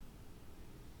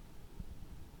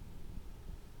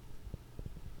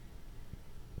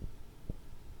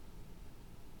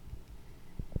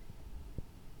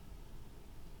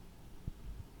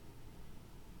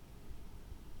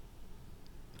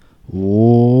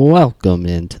Welcome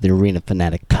into the Arena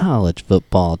Fanatic College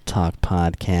Football Talk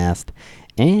Podcast.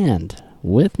 And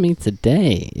with me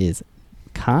today is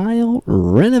Kyle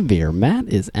Renovere. Matt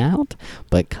is out,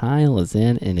 but Kyle is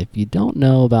in. And if you don't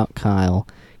know about Kyle,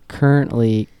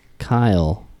 currently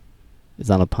Kyle is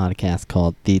on a podcast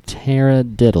called The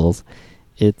Taradiddles.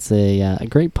 It's a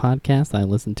great podcast. I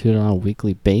listen to it on a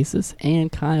weekly basis.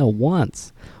 And Kyle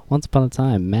once upon a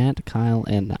time, Matt, Kyle,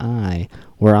 and I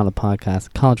were on a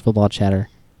podcast, College Football Chatter.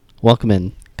 Welcome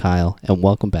in, Kyle, and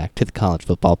welcome back to the College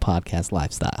Football Podcast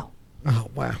Lifestyle. Oh,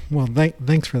 wow. Well,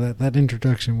 thanks for that. That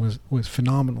introduction was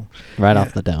phenomenal. Right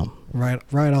off the dome. Right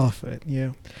off it,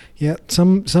 yeah. Yeah,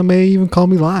 some may even call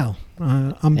me Lyle.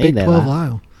 I'm Hey Big there, 12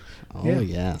 Lyle. Oh, Yeah.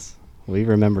 yes. We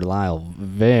remember Lyle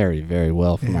very, very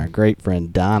well from our great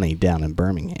friend Donnie down in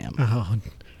Birmingham. Oh,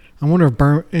 I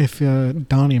wonder if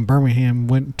Donnie in Birmingham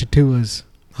went to Tua's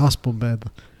hospital bed.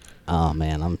 Oh,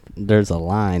 man, there's a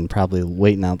line probably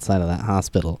waiting outside of that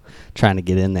hospital trying to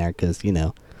get in there because, you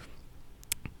know,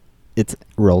 it's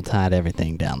Roll Tide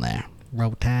everything down there.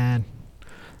 Roll Tide.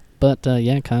 But,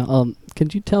 yeah, Kyle,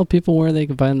 could you tell people where they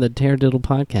can find the Taradiddle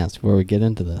podcast before we get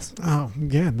into this? Oh,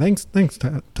 yeah. Thanks,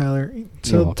 Tyler. You're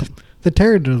So welcome. the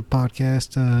Taradiddle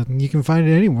podcast, you can find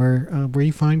it anywhere where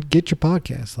you get your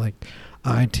podcasts, like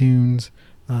iTunes,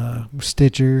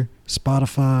 Stitcher,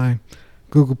 Spotify,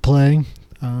 Google Play,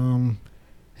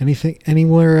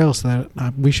 anywhere else that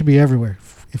we should be everywhere.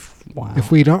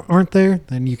 If we aren't there,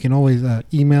 then you can always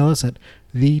email us at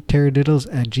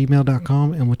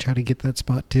thetaradiddles@gmail.com, and we'll try to get that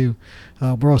spot too.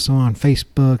 We're also on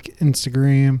Facebook,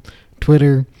 Instagram,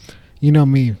 Twitter. You know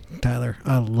me, Tyler.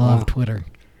 I love Twitter.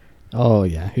 Oh,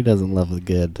 yeah. Who doesn't love a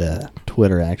good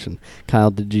Twitter action?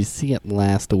 Kyle, did you see it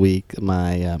last week?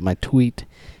 My tweet,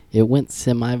 it went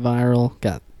semi-viral,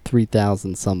 got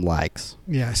 3,000 some likes.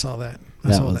 Yeah, I saw that.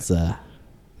 That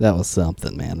was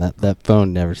something, man. That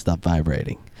phone never stopped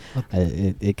vibrating.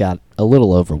 It got a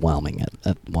little overwhelming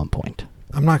at one point.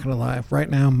 I'm not going to lie. Right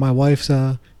now, my wife's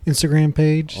Instagram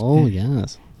page. Oh,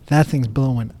 yes. That thing's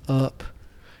blowing up.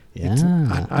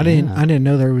 Yeah. I didn't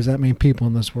know there was that many people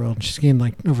in this world. She's getting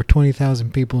like over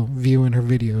 20,000 people viewing her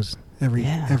videos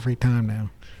every time now.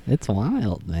 It's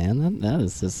wild, man. That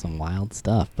is just some wild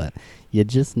stuff. But you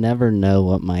just never know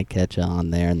what might catch on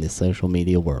there in the social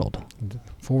media world.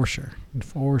 For sure.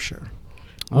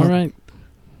 All right.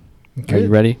 Good. Are you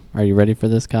ready? Are you ready for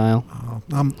this, Kyle?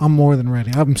 I'm more than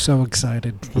ready. I'm so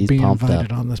excited for He's being pumped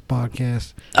invited up. on this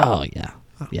podcast. Oh, yeah.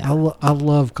 Yeah. I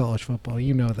love college football.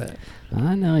 You know that.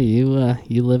 I know you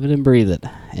live it and breathe it,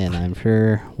 and I'm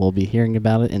sure we'll be hearing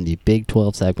about it in the Big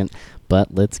 12 segment.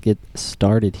 But let's get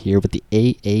started here with the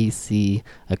AAC.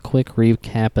 A quick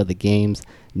recap of the games.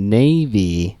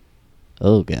 Navy,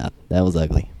 oh god, that was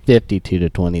ugly.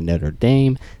 52-20 Notre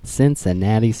Dame.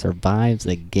 Cincinnati survives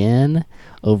again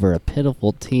over a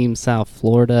pitiful team, South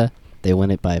Florida. They win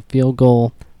it by a field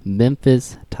goal.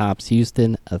 Memphis tops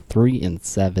Houston, a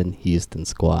 3-7 Houston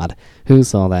squad. Who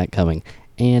saw that coming?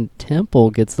 And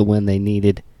Temple gets the win they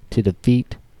needed to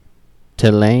defeat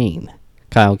Tulane.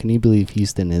 Kyle, can you believe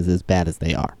Houston is as bad as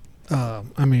they are?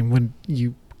 I mean, when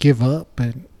you give up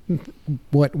at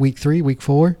week 3, week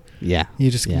 4? Yeah.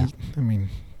 You just, yeah. I mean,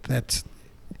 that's.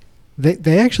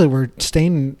 They actually were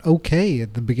staying okay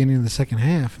at the beginning of the second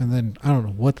half, and then I don't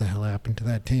know what the hell happened to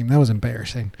that team. That was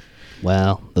embarrassing.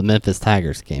 Well, the Memphis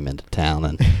Tigers came into town,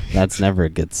 and that's never a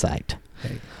good sight.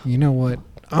 Hey, you know what?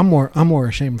 I'm more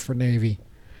ashamed for Navy.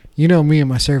 You know me and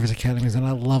my service academies, and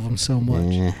I love them so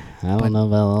much. I don't know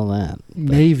about all that.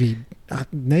 Navy, I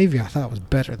thought was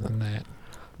better than that.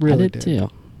 Really I did too.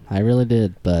 I really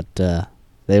did, but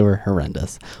they were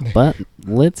horrendous. But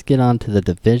let's get on to the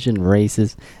division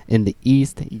races. In the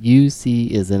East,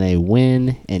 UC is in a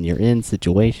win and you're in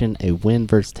situation, a win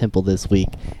versus Temple this week,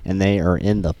 and they are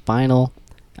in the final.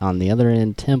 On the other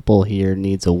end, Temple here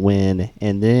needs a win,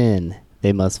 and then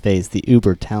they must face the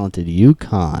uber-talented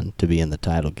UConn to be in the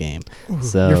title game. Ooh,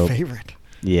 so your favorite.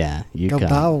 Yeah, UConn. Go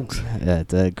Dogs.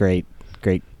 It's a great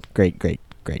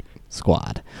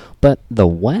squad. But the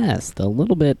West, a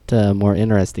little bit more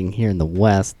interesting here in the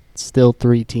West. Still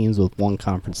 3 teams with 1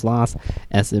 conference loss,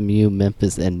 SMU,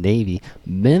 Memphis, and Navy.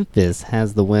 Memphis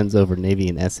has the wins over Navy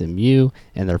and SMU,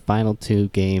 and their final 2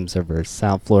 games are versus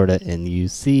South Florida and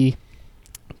UC.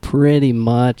 Pretty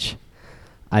much,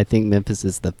 I think Memphis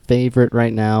is the favorite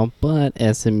right now, but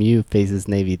SMU faces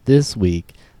Navy this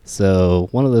week, so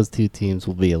one of those 2 teams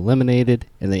will be eliminated,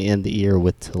 and they end the year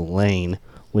with Tulane,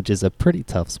 which is a pretty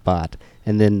tough spot.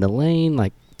 And then Tulane,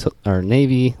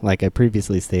 Navy, like I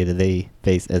previously stated, they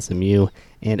face SMU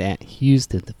and at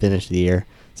Houston to finish the year.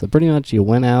 So pretty much you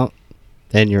went out,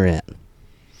 then you're in.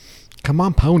 Come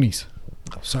on, ponies.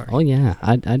 Oh, sorry. Oh, yeah.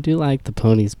 I do like the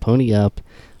Ponies pony up,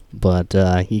 but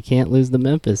you can't lose to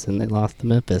Memphis, and they lost to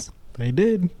Memphis. They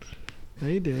did.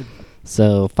 They did.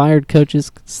 So, fired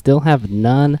coaches still have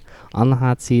none on the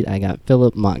hot seat. I got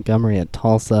Philip Montgomery at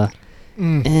Tulsa.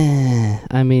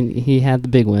 I mean, he had the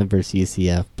big win versus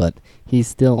UCF, but he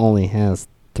still only has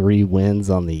 3 wins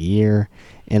on the year.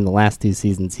 In the last 2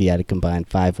 seasons, he had a combined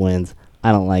 5 wins.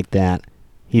 I don't like that.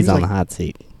 He's on the hot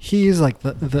seat. He is like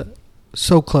the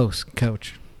so close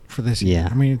coach for this year. Yeah.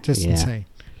 I mean, it's just insane.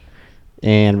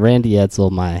 And Randy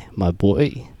Edsall, my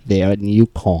boy there at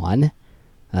UConn.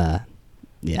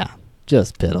 Yeah,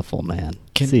 just pitiful, man.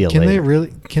 See you later.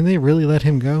 Can they really let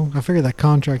him go? I figure that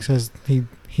contract says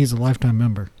he's a lifetime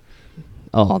member.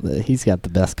 Oh, he's got the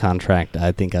best contract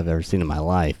I think I've ever seen in my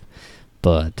life.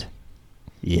 But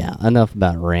yeah, enough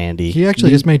about Randy. He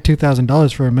actually just made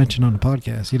 $2,000 for a mention on the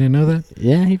podcast. You didn't know that?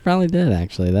 Yeah, he probably did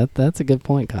actually. That's a good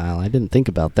point, Kyle. I didn't think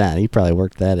about that. He probably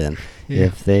worked that in.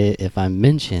 Yeah. If I'm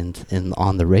mentioned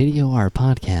on the Radio R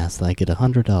podcast, I get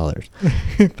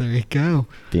 $100. There you go.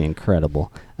 Be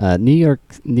incredible. New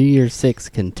Year's 6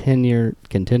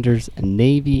 contenders,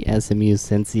 Navy, SMU,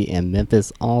 Cincy, and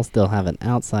Memphis all still have an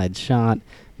outside shot.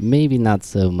 Maybe not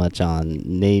so much on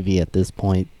Navy at this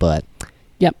point, but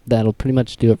yep, that'll pretty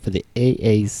much do it for the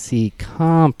AAC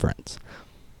conference.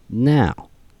 Now,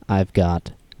 I've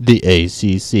got the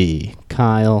ACC.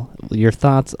 Kyle, your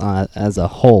thoughts as a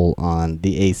whole on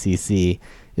the ACC.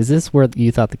 Is this where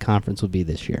you thought the conference would be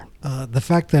this year? The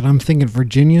fact that I'm thinking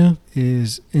Virginia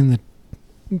is in the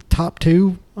top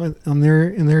 2 in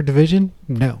their division,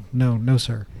 no,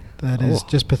 sir. That is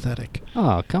just pathetic.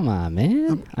 Oh, come on,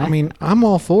 man. I mean, I'm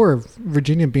all for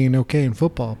Virginia being okay in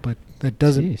football, but that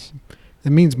doesn't. Jeez.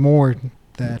 It means more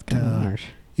that Gosh.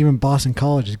 even Boston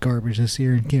College is garbage this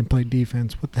year and can't play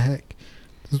defense. What the heck?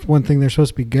 This is one thing they're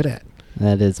supposed to be good at.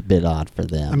 That is a bit odd for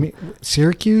them. I mean,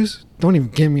 Syracuse? Don't even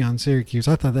get me on Syracuse.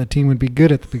 I thought that team would be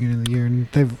good at the beginning of the year, and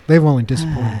they've only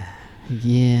disappointed.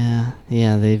 Yeah,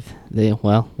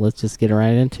 well, let's just get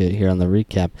right into it here on the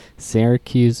recap.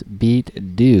 Syracuse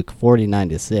beat Duke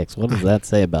 49-6. What does that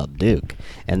say about Duke?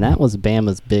 And that was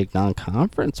Bama's big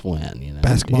non-conference win, you know.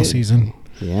 Basketball season.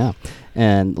 Yeah.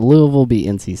 And Louisville beat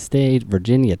NC State,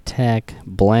 Virginia Tech,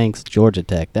 blanks Georgia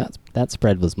Tech. That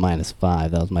spread was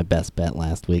 -5. That was my best bet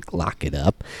last week. Lock it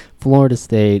up. Florida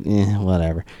State,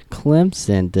 whatever.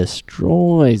 Clemson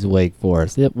destroys Wake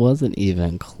Forest. It wasn't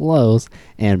even close.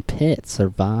 And Pitt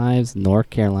survives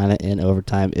North Carolina in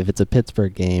overtime. If it's a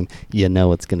Pittsburgh game, you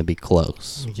know it's going to be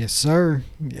close. Yes, sir.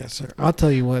 Yes, sir. I'll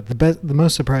tell you what. The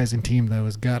most surprising team, though,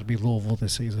 has got to be Louisville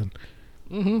this season.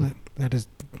 Mm-hmm. That is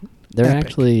They're epic.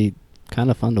 actually kind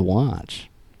of fun to watch.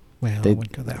 Well, I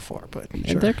wouldn't go that far, but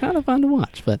sure. They're kind of fun to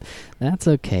watch, but that's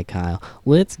okay, Kyle.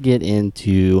 Let's get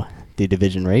into the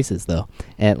division races, though.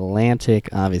 Atlantic,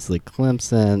 obviously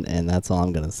Clemson, and that's all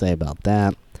I'm going to say about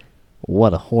that.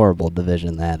 What a horrible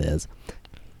division that is.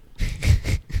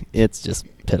 It's just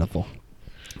pitiful.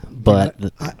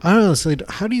 But I honestly,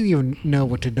 how do you even know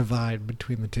what to divide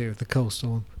between the two, the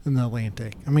coastal and the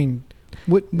Atlantic? I mean,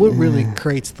 what really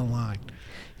creates the line?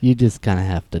 you just kind of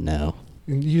have to know.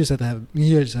 You just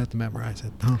have to memorize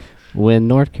it, huh? When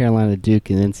North Carolina, Duke,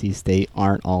 and NC State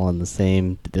aren't all in the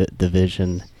same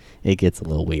division, it gets a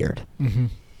little weird. Mm-hmm.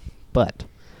 But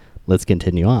let's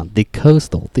continue on. The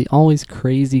Coastal, the always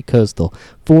crazy Coastal.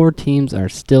 4 teams are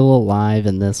still alive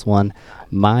in this one.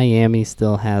 Miami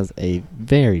still has a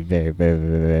very, very, very,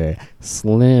 very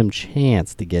slim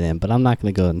chance to get in, but I'm not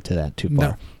going to go into that too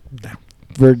far. No.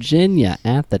 Virginia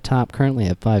at the top, currently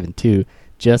at 5-2.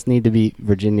 Just need to beat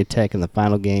Virginia Tech in the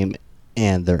final game,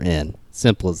 and they're in.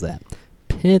 Simple as that.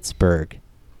 Pittsburgh,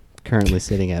 currently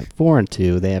sitting at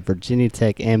 4-2. They have Virginia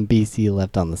Tech and BC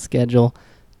left on the schedule.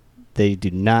 They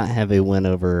do not have a win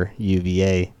over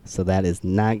UVA, so that is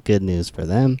not good news for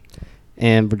them.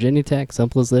 And Virginia Tech,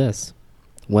 simple as this.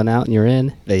 Went out and you're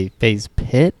in. They face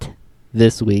Pitt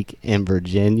this week and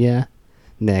Virginia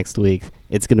next week.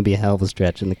 It's going to be a hell of a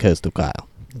stretch in the Coastal, Kyle.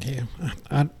 Yeah,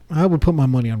 I would put my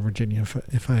money on Virginia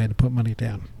if I had to put money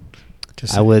down.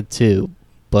 I would too,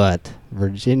 but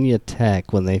Virginia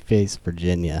Tech, when they face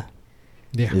Virginia,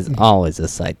 is always a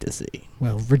sight to see.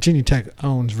 Well, Virginia Tech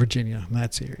owns Virginia in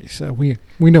that series, so we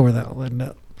know where that will end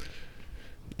up.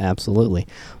 Absolutely.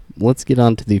 Let's get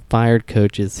on to the fired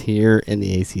coaches here in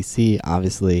the ACC.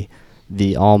 Obviously,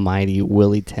 the almighty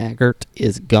Willie Taggart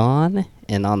is gone,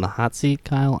 and on the hot seat,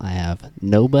 Kyle, I have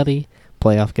nobody.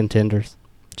 Playoff contenders,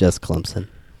 just Clemson.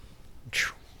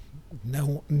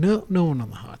 No one on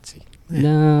the hot seat.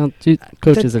 No,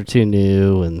 coaches are too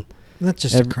new, and that's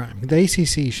just a crime. The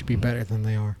ACC should be better than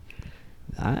they are.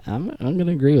 I'm going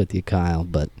to agree with you, Kyle,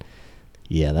 but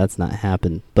Yeah, that's not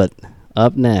happened. But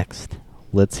up next,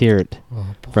 let's hear it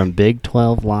Oh, boy. from Big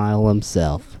 12 Lyle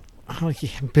himself. Oh,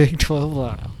 yeah, Big 12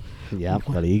 Lyle. Yep,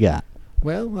 what do you got?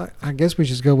 Well, I guess we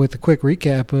just go with a quick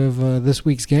recap of this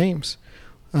week's games.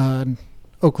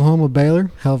 Oklahoma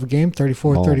Baylor, hell of a game,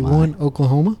 34-31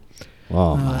 Oklahoma.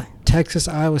 Oh, my. Texas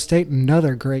Iowa State,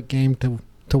 another great game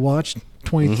to watch.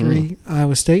 23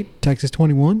 Iowa State, Texas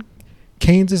 21.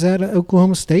 Kansas at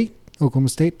Oklahoma State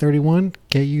 31,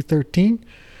 KU 13.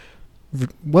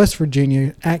 West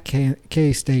Virginia at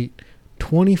K State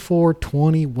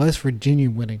 24-20, West Virginia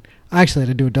winning. I actually had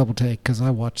to do a double take because I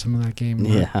watched some of that game.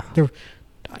 Yeah.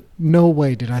 No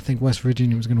way did I think West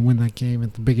Virginia was going to win that game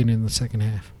at the beginning of the second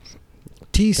half.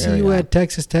 TCU at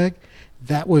Texas Tech,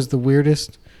 that was the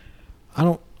weirdest.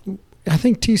 I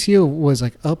think TCU was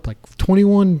up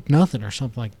 21-0 or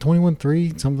something, like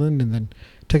 21-3 something, and then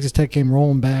Texas Tech came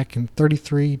rolling back and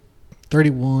 33-31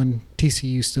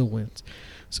 TCU still wins.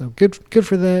 So good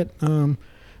for that.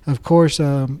 Of course,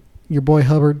 your boy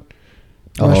Hubbard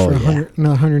rushed for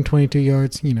 122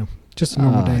 yards. Just a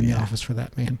normal day in the office for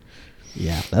that man.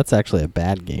 Yeah, that's actually a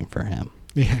bad game for him.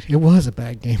 Yeah, it was a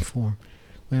bad game for him.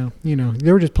 Well,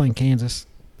 they were just playing Kansas.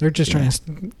 They're just trying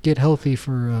to get healthy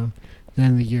for the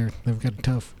end of the year. They've got a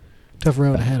tough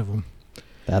road ahead of them.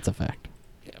 That's a fact.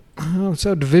 Yeah.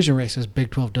 So division races,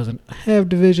 Big 12 doesn't have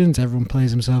divisions. Everyone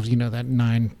plays themselves. That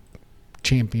 9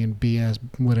 champion BS,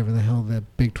 whatever the hell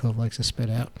that Big 12 likes to spit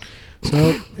out.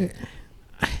 So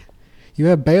you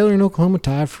have Baylor and Oklahoma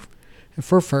tied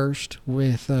for first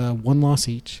with 1 loss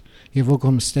each. You have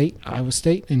Oklahoma State, Iowa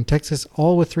State, and Texas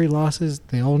all with 3 losses.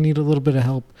 They all need a little bit of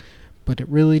help, but it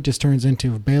really just turns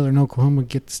into if Baylor and Oklahoma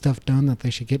get the stuff done that they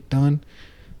should get done,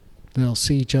 they'll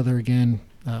see each other again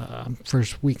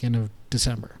first weekend of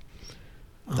December.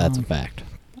 That's a fact.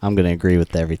 I'm going to agree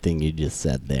with everything you just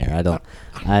said there.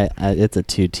 It's a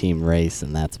 2-team race,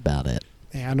 and that's about it.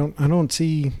 Yeah, I don't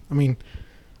see.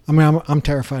 I'm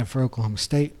terrified for Oklahoma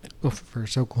State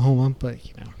versus Oklahoma, but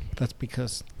that's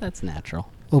because that's natural.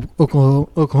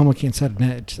 Oklahoma can't set an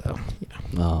edge, so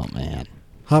Oh man,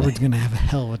 Hubbard's gonna have a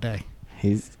hell of a day.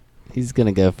 He's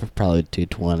gonna go for probably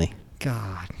 220.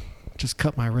 God, just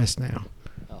cut my wrist now.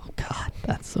 Oh God,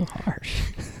 that's so harsh.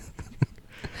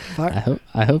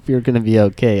 I hope you're gonna be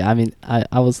okay.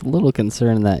 I was a little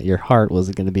concerned that your heart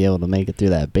wasn't gonna be able to make it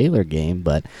through that Baylor game,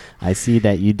 but I see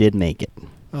that you did make it.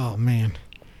 Oh man,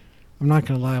 I'm not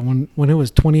gonna lie. When it was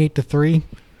 28-3,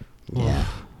 yeah,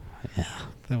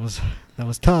 that was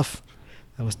tough.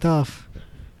 That was tough.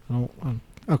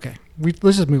 Okay,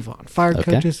 let's just move on. Fired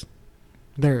coaches,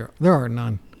 there are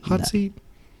none. Hot seat,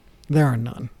 there are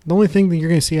none. The only thing that you're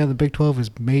going to see out of the Big 12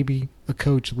 is maybe a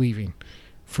coach leaving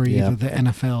for either the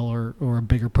NFL or a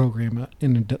bigger program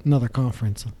in another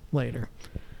conference later.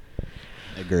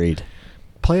 Agreed.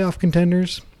 Playoff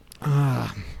contenders,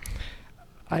 I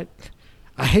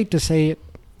hate to say it,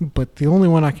 but the only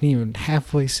one I can even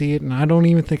halfway see it, and I don't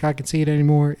even think I can see it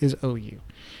anymore, is OU.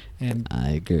 And I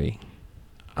agree.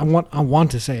 I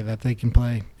want to say that they can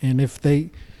play, and if the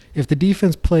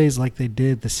defense plays like they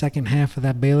did the second half of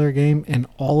that Baylor game and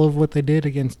all of what they did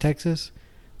against Texas,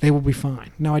 they will be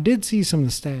fine. Now, I did see some of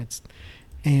the stats,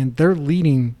 and they're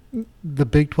leading the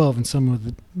Big 12 in some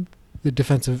of the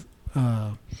defensive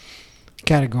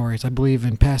categories, I believe,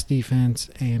 in pass defense,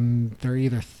 and they're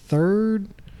either third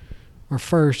or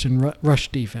first in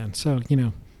rush defense. So,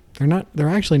 they're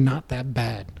actually not that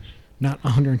bad. Not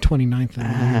 129th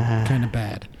and kind of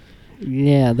bad.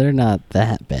 Yeah, they're not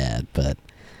that bad, but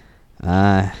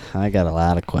I got a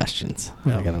lot of questions.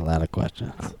 Everyone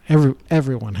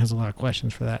has a lot of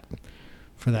questions for that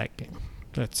game.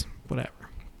 That's whatever.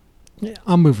 Yeah,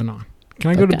 I'm moving on.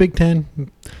 Can I go to Big Ten?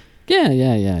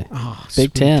 Yeah. Oh, Big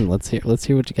sweet. 10. Let's hear what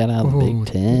you got out of the Big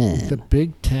Ten. The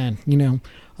Big Ten.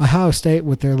 Ohio State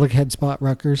with their look-ahead spot,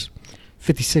 Rutgers,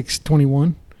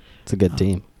 56-21. It's a good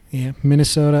team. Yeah,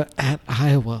 Minnesota at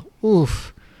Iowa.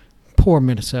 Oof. Poor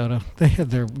Minnesota. They had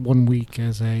their 1 week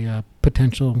as a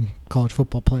potential college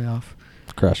football playoff.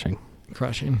 Crushing.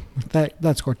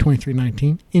 That scored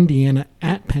 23-19. Indiana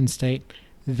at Penn State.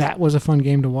 That was a fun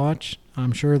game to watch.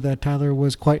 I'm sure that Tyler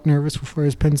was quite nervous before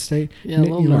his Penn State. Yeah, a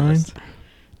little nervous.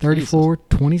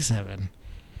 34-27.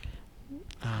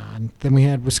 Then we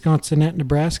had Wisconsin at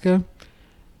Nebraska.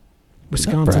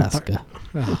 Nebraska.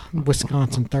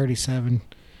 Wisconsin 37.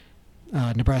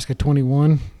 Nebraska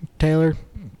 21. Taylor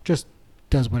just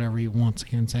does whatever he wants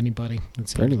against anybody.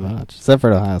 Pretty much, except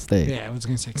for Ohio State. Yeah, I was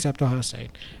going to say except Ohio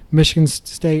State. Michigan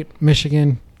State,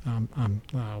 Michigan.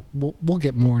 We'll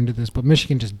get more into this, but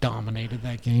Michigan just dominated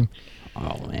that game.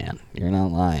 Oh man, you're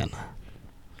not lying.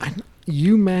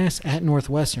 UMass at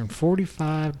Northwestern,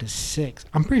 45-6.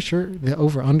 I'm pretty sure the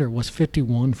over/under was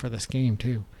 51 for this game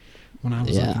too, when I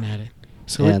was looking at it.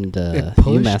 So and it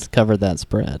pushed. UMass covered that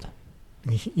spread.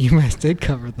 UMass did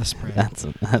cover the spread. That's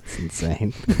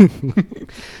insane.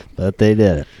 But they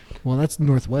did it. Well, that's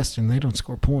Northwestern. They don't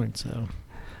score points, so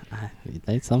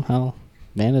They somehow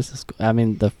managed to score. I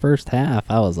mean, the first half,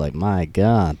 I was like, my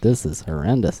God, this is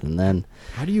horrendous. And then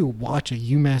how do you watch a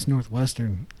UMass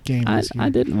Northwestern game this year? I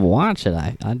didn't watch it.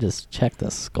 I just checked the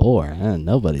score. And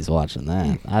nobody's watching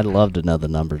that. I'd love to know the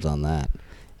numbers on that.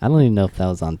 I don't even know if that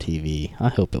was on TV. I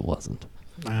hope it wasn't.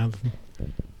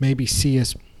 Maybe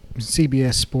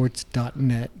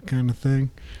CBSSports.net kind of thing.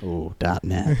 Oh,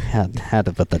 .net. had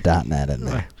to put the .net in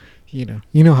there. You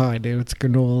know how I do. It's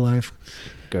granola life.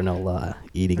 Granola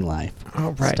eating life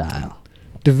All right. style.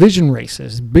 Division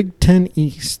races. Big Ten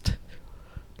East.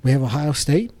 We have Ohio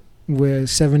State with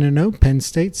 7-0. Penn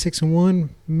State 6-1.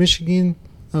 Michigan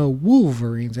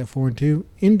Wolverines at 4-2.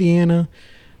 Indiana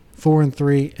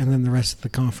 4-3, and then the rest of the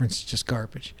conference is just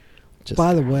garbage.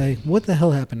 By the way, what the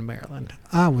hell happened to Maryland?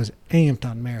 I was amped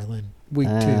on Maryland week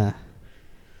 2.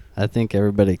 I think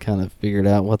everybody kind of figured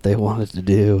out what they wanted to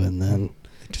do, and then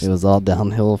it was all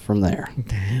downhill from there.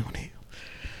 Downhill.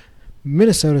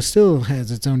 Minnesota still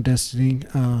has its own destiny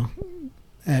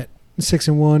at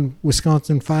 6-1.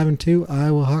 Wisconsin 5-2.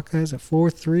 Iowa Hawkeyes at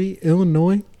 4-3.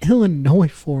 Illinois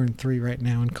 4-3 right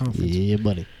now in conference. Yeah,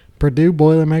 buddy. Purdue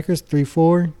Boilermakers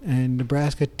 3-4, and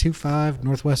Nebraska 2-5.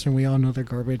 Northwestern, we all know they're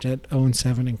garbage at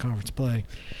 0-7 in conference play.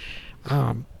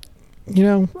 I'm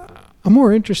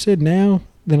more interested now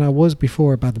than I was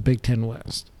before about the Big Ten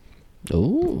West.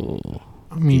 Ooh,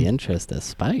 I mean, the interest has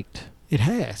spiked. It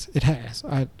has.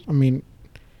 I mean,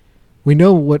 we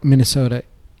know what Minnesota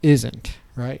isn't,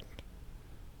 right?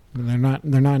 They're not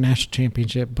a national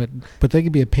championship, but they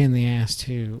could be a pain in the ass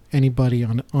to anybody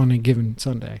on a given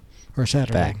Sunday or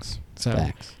Saturday. Facts. So,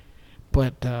 Facts.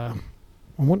 But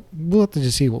we'll have to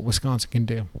just see what Wisconsin can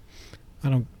do.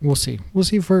 We'll see. We'll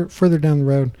see further down the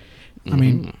road. I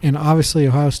mean, and obviously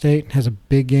Ohio State has a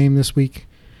big game this week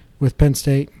with Penn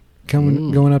State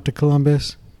going up to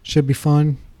Columbus. Should be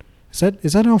fun.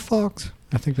 Is that on Fox?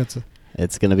 I think that's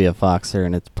It's going to be a Foxer,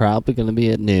 and it's probably going to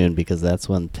be at noon because that's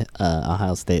when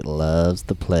Ohio State loves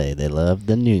to play. They love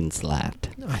the noon slot.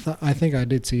 I think I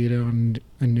did see it on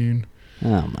noon.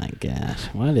 Oh my gosh!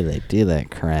 Why do they do that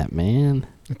crap, man?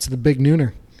 It's the big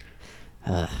nooner.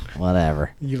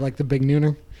 Whatever. You like the big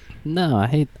nooner? No, I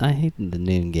hate the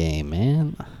noon game,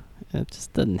 man. It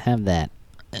just doesn't have that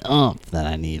oomph that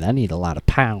I need. I need a lot of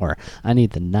power. I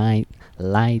need the night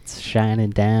lights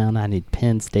shining down. I need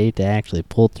Penn State to actually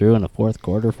pull through in the fourth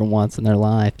quarter for once in their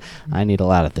life. I need a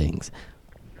lot of things.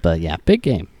 But yeah, big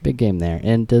game there.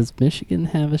 And does Michigan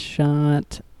have a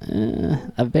shot?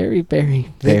 A very, very,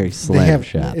 very slim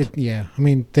shot. I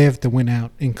mean, they have to win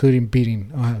out, including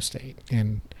beating Ohio State.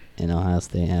 And Ohio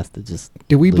State has to just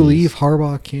do we lose. believe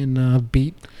Harbaugh can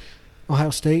beat Ohio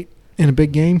State in a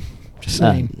big game? Just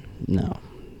saying. No.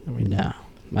 I mean, no.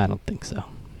 I don't think so.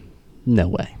 No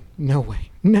way. No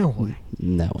way.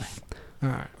 All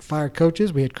right. Fire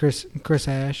coaches. We had Chris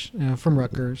Ash from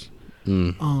Rutgers.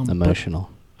 Emotional.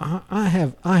 I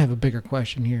have a bigger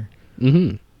question here.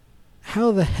 Mm-hmm.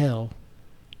 How the hell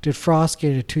did Frost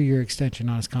get a 2-year extension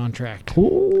on his contract?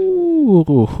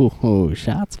 Ooh,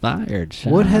 shots fired.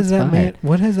 What has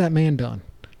that man done?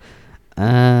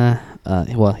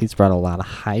 Well, he's brought a lot of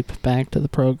hype back to the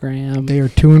program. They are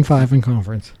 2-5 in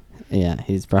conference. Yeah,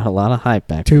 he's brought a lot of hype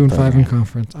back. 2-5 in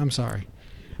conference. I'm sorry,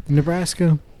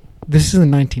 Nebraska. This isn't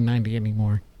 1990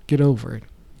 anymore. Get over it.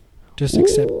 Just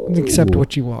accept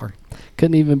what you are.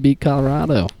 Couldn't even beat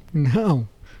Colorado. No.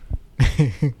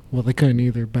 Well, they couldn't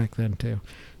either back then too.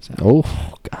 So.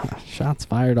 Oh gosh, shots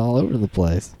fired all over the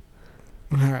place.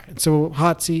 All right, so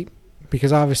hot seat,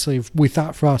 because obviously we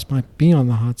thought Frost might be on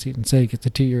the hot seat and say he gets a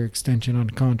 2-year extension on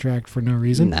a contract for no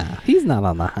reason. Nah, he's not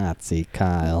on the hot seat,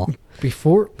 Kyle.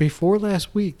 Before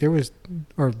last week,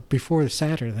 before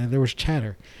Saturday, there was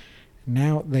chatter.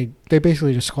 Now they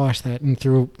basically just squashed that and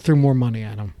threw more money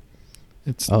at him.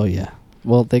 Oh yeah.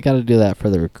 Well, they got to do that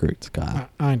for the recruits, Kyle.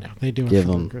 I know they do. Give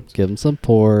them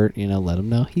support. Let them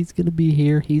know he's gonna be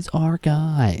here. He's our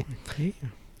guy. Yeah.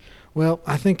 Well,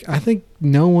 I think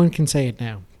no one can say it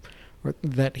now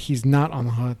that he's not on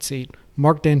the hot seat.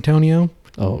 Mark D'Antonio.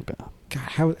 Oh God.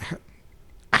 God,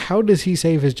 how does he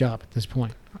save his job at this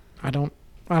point? I don't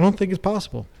think it's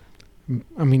possible.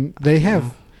 I mean, they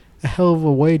have a hell of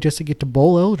a way just to get to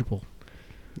bowl eligible.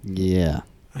 Yeah.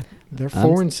 They're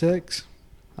 4-6.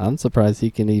 I'm surprised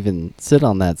he can even sit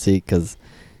on that seat because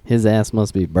his ass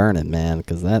must be burning, man,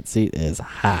 because that seat is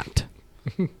hot.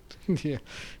 Yeah.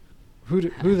 Who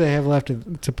do they have left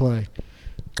to play?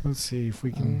 Let's see if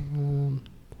we can.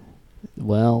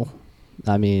 Well,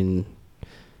 I mean,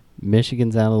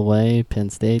 Michigan's out of the way. Penn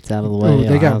State's out of the way. Oh,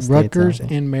 they Ohio got State's Rutgers out of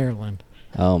the way. and Maryland.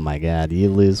 Oh, my God. You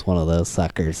lose one of those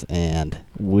suckers, and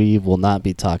we will not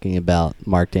be talking about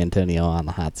Mark D'Antonio on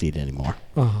the hot seat anymore.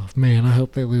 Oh, man, I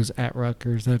hope they lose at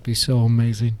Rutgers. That'd be so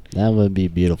amazing. That would be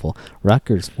beautiful.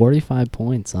 Rutgers, 45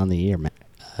 points on the year,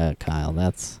 Kyle.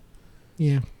 That's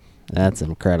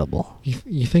incredible.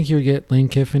 You think you would get Lane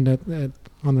Kiffin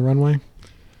on the runway?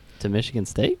 To Michigan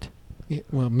State? Yeah,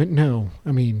 well, no.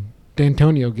 I mean,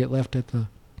 D'Antonio get left at the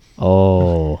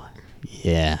Oh,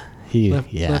 yeah.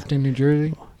 left in New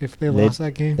Jersey if they lost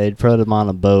that game. They'd put him on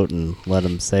a boat and let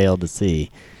him sail to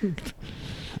sea.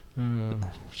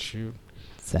 Shoot.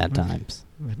 Sad times.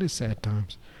 It is sad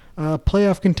times.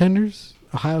 Playoff contenders,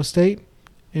 Ohio State.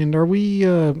 And are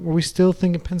we still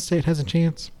thinking Penn State has a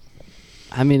chance?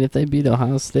 I mean, if they beat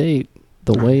Ohio State,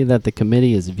 the way that the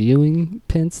committee is viewing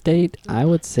Penn State, I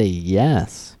would say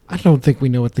yes. I don't think we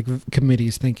know what the committee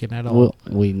is thinking at all. Well,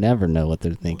 we never know what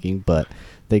they're thinking, but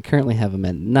they currently have them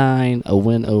at 9, a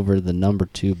win over the number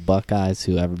 2 Buckeyes,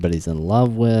 who everybody's in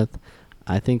love with.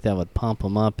 I think that would pump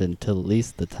them up into at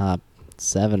least the top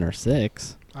 7 or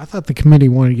 6. I thought the committee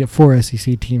wanted to get 4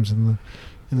 SEC teams in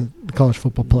the college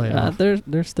football playoff.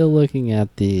 They're still looking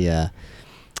at the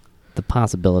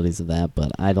possibilities of that,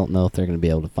 but I don't know if they're going to be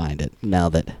able to find it now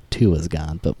that 2 is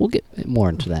gone. But we'll get more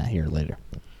into that here later.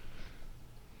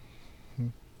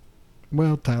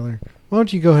 Well, Tyler, why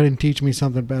don't you go ahead and teach me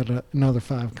something about another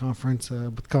 5 conference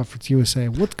with Conference USA?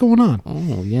 What's going on?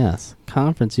 Oh, yes.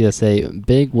 Conference USA,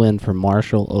 big win for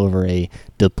Marshall over a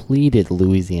depleted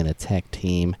Louisiana Tech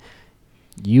team.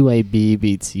 UAB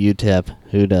beats UTEP.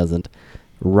 Who doesn't?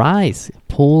 Rice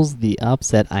pulls the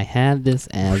upset. I had this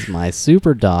as my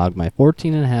super dog, my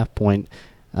 14.5 point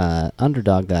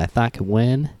underdog that I thought could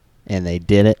win, and they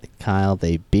did it. Kyle,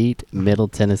 they beat Middle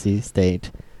Tennessee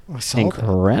State.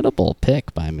 Incredible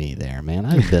pick by me there, man.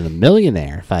 I'd have been a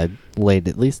millionaire if I laid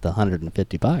at least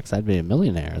 $150. I'd be a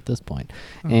millionaire at this point.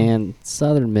 Uh-huh. And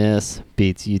Southern Miss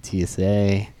beats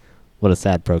UTSA. What a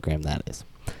sad program that is.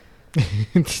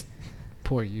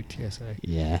 Poor UTSA.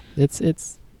 Yeah,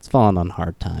 it's fallen on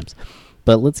hard times.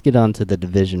 But let's get on to the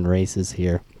division races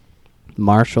here.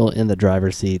 Marshall in the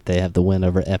driver's seat. They have the win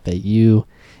over FAU.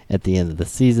 At the end of the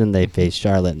season, they face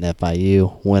Charlotte and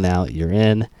FIU. Win out, you're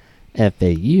in.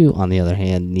 FAU, on the other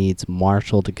hand, needs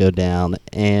Marshall to go down,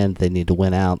 and they need to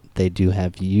win out. They do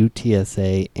have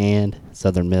UTSA and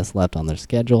Southern Miss left on their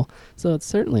schedule, so it's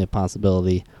certainly a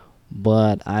possibility,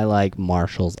 but I like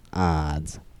Marshall's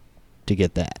odds to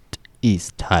get that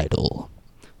East title.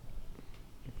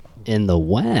 In the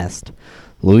West,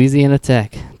 Louisiana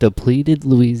Tech, depleted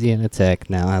Louisiana Tech,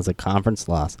 now has a conference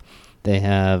loss. They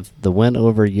have the win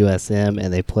over USM,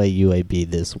 and they play UAB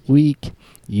this week.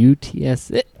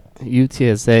 UTSA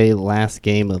last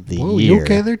game of the Whoa, year. You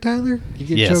okay there, Tyler? You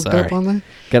get choked up on that?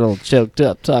 Got a little choked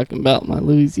up talking about my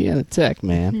Louisiana Tech,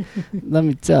 man. Let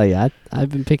me tell you,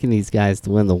 I've been picking these guys to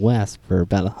win the West for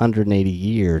about 180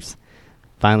 years.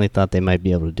 Finally thought they might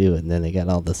be able to do it, and then they got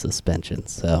all the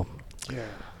suspensions. So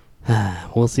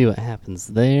we'll see what happens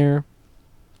there.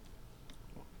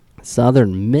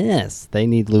 Southern Miss, they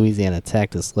need Louisiana Tech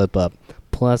to slip up,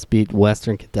 plus beat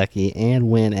Western Kentucky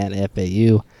and win at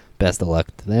FAU. Best of luck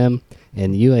to them.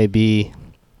 And UAB,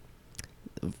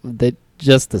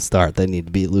 just to start, they need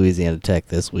to beat Louisiana Tech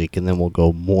this week, and then we'll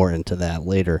go more into that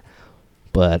later.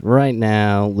 But right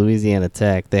now, Louisiana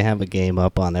Tech, they have a game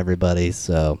up on everybody,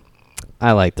 so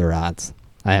I like their odds.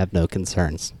 I have no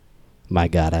concerns. My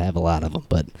God, I have a lot of them,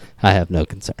 but I have no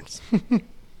concerns.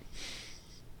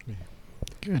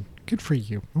 Good for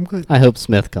you. I'm glad. I hope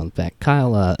Smith comes back.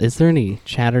 Kyle, is there any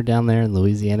chatter down there in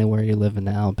Louisiana where you're living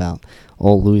now about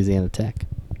old Louisiana Tech?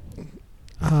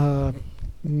 No,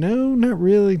 not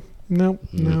really. No.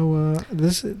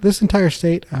 This entire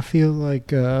state, I feel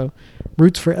like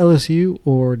roots for LSU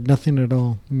or nothing at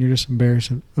all, and you're just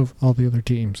embarrassed of all the other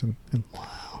teams. And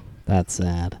Wow, that's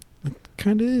sad. it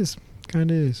kind of is.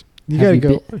 You got to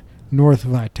go north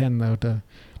of I-10 though to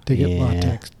get Yeah.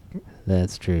 latex.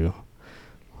 That's true.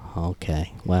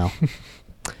 Okay, well,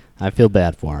 I feel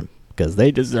bad for them because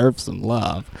they deserve some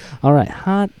love. All right,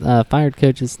 fired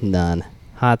coaches, none.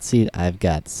 Hot seat, I've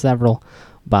got several.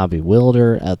 Bobby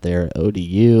Wilder out there at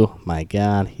ODU. My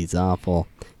God, he's awful.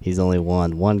 He's only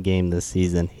won 1 game this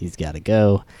season. He's got to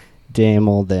go.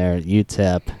 Damel there at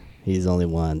UTEP. He's only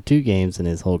won 2 games in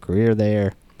his whole career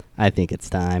there. I think it's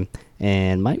time.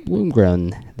 And Mike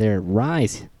Bloomgren there at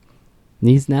Rice.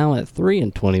 He's now at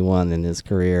 3-21 in his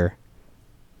career.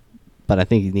 But I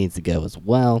think he needs to go as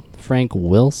well. Frank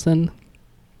Wilson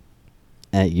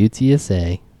at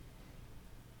UTSA.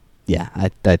 Yeah,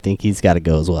 I think he's got to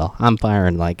go as well. I'm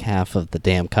firing like half of the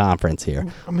damn conference here.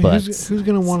 I mean, but who's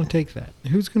going to want to take that?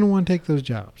 Who's going to want to take those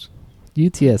jobs?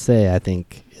 UTSA, I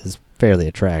think, is fairly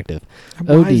attractive.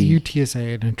 Why is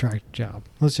UTSA an attractive job?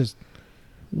 Let's just...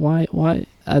 Why?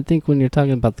 I think when you're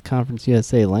talking about the Conference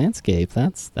USA landscape,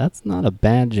 that's not a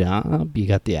bad job. You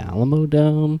got the Alamo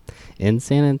Dome in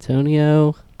San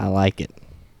Antonio. I like it.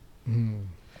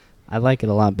 I like it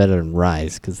a lot better than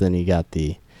Rice because then you got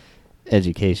the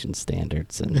education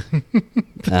standards, and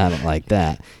I don't like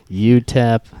that.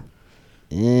 UTEP,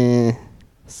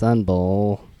 Sun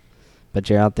Bowl, but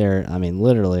you're out there. I mean,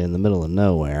 literally in the middle of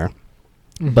nowhere.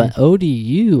 But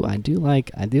ODU, I do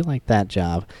like that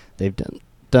job. They've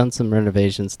done some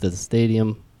renovations to the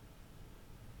stadium,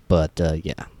 but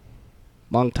yeah,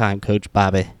 long-time coach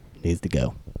Bobby needs to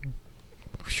go.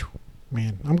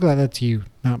 Man, I'm glad that's you,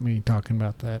 not me, talking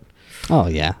about that. Oh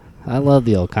yeah, I love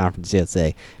the old Conference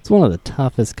USA. It's one of the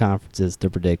toughest conferences to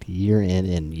predict year in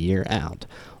and year out.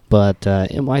 But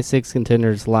NY6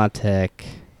 contenders, La Tech,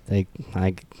 I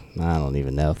don't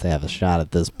even know if they have a shot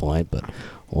at this point, but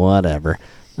whatever.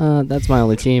 That's my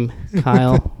only team.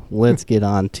 Kyle, let's get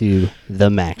on to the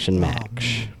Maction Mac.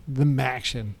 The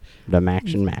Maction. The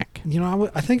Maction Mac. You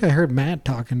know, I think I heard Matt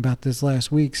talking about this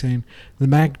last week, saying the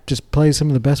Mac just plays some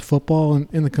of the best football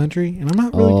in the country, and I'm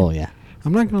not really. Oh yeah.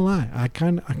 I'm not gonna lie. I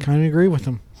kind of agree with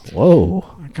him. Whoa.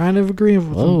 I kind of agree with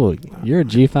him. Oh, you're a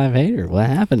G5 hater. What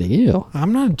happened to you?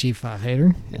 I'm not a G5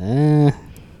 hater.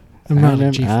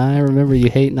 I remember you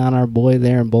hating on our boy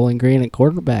there in Bowling Green at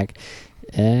quarterback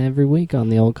every week on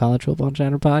the old College Football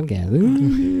Chatter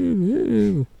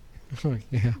podcast. Oh,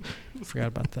 yeah, I forgot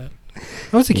about that.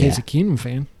 I was a Casey Keenum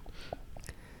fan.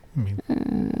 I mean,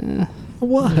 I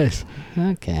was.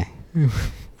 Okay. All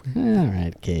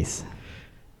right, Case.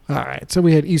 All right, so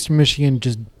we had Eastern Michigan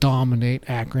just dominate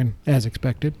Akron, as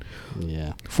expected.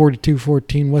 Yeah.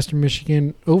 42-14, Western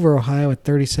Michigan over Ohio at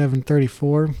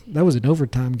 37-34. That was an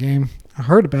overtime game. I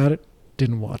heard about it,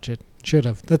 didn't watch it. Should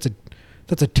have. That's a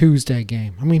Tuesday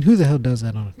game. I mean, who the hell does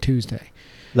that on a Tuesday?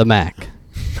 The Mac.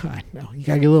 I know. You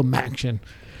got to get a little Maction.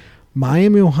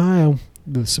 Miami, Ohio,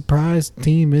 the surprise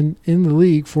team in the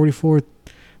league, 44-3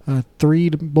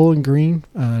 to Bowling Green.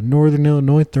 Northern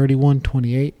Illinois,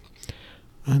 31-28.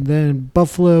 And then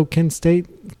Buffalo, Kent State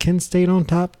on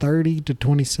top,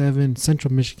 30-27.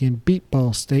 Central Michigan beat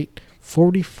Ball State,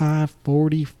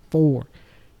 45-44.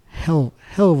 Hell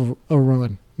of a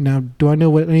run. Now, do I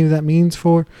know what any of that means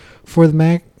for the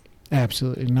MAC?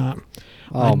 Absolutely not.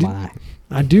 I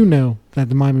do know that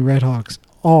the Miami Redhawks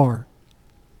are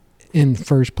in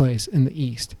first place in the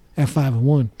East at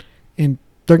 5-1, and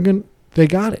they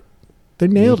got it. They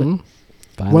nailed it.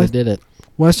 Finally did it.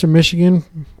 Western Michigan.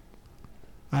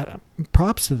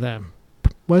 Props to them.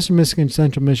 Western Michigan,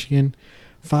 Central Michigan,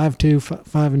 5-2,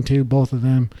 5-2, both of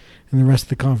them, and the rest of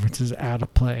the conference is out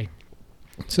of play.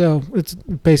 So it's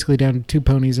basically down to two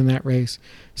ponies in that race.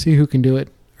 See who can do it.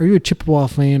 Are you a Chippewa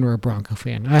fan or a Bronco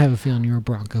fan? I have a feeling you're a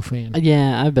Bronco fan.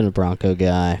 Yeah, I've been a Bronco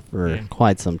guy for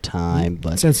quite some time,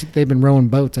 but since they've been rowing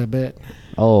boats, I bet.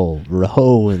 Oh,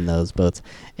 rowing those boats.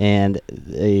 And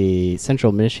the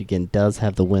Central Michigan does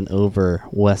have the win over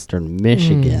Western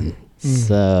Michigan.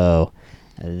 So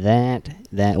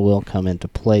that will come into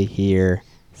play here.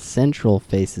 Central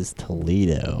faces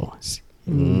Toledo. That's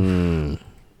gonna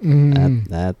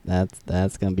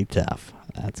be tough.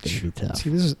 That's gonna be tough.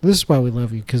 See, this is why we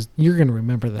love you, because you're gonna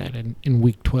remember that in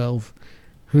week 12,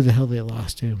 who the hell they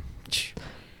lost to.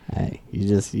 Hey, you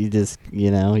just you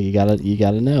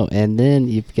gotta know. And then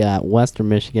you've got Western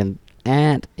Michigan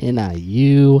at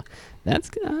NIU.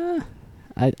 That's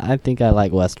I think I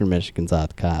like Western Michigan's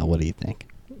odds. Kyle, what do you think?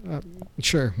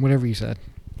 Sure, whatever you said.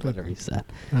 Whatever you said.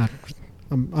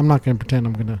 I'm not going to pretend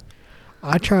I'm going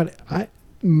to.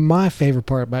 My favorite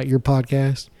part about your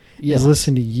podcast is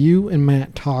listen to you and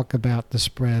Matt talk about the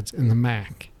spreads in the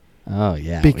MAC. Oh,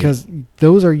 yeah. Because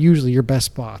those are usually your best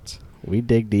spots. We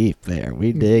dig deep there.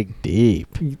 We dig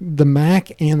deep. The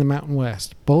MAC and the Mountain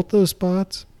West. Both those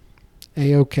spots,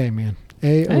 A-okay, man.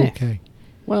 A-okay. Hey.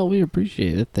 Well, we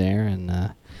appreciate it there,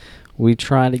 and we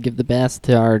try to give the best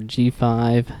to our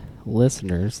G5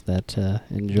 listeners that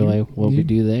enjoy what we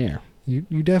do there.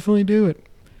 You definitely do it.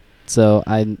 So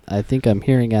I think I'm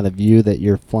hearing out of you that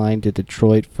you're flying to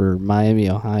Detroit for Miami,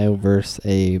 Ohio versus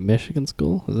a Michigan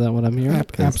school. Is that what I'm hearing?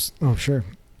 Oh, sure.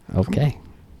 Okay.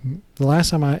 The last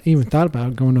time I even thought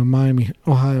about going to a Miami,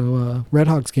 Ohio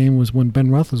Redhawks game was when Ben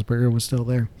Roethlisberger was still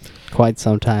there. Quite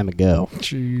some time ago.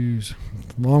 Jeez.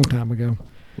 Long time ago.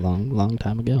 Long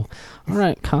time ago. All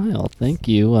right, Kyle, thank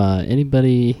you.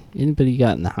 Anybody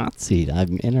got in the hot seat?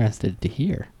 I'm interested to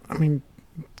hear. I mean,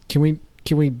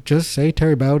 Can we just say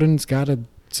Terry Bowden's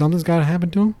something's got to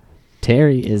happen to him?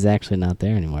 Terry is actually not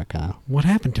there anymore, Kyle. What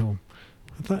happened to him?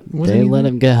 I thought They let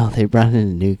him go. They brought in a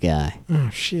new guy. Oh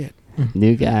shit!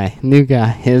 New guy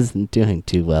isn't doing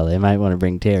too well. They might want to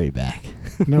bring Terry back.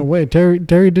 No way, Terry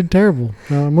did terrible.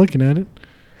 Now I'm looking at it.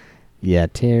 Yeah,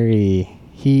 Terry.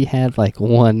 He had like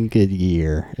one good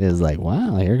year. It was like,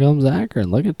 wow, here comes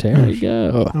Akron. Look at Terry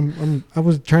go. I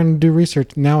was trying to do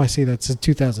research. Now I see that's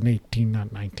 2018,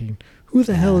 not 19. Who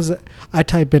the hell is that? I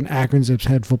type in Akron Zips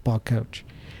head football coach,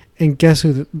 and guess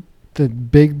who the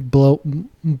big blow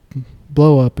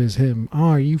up is him. Oh,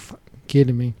 are you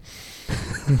kidding me?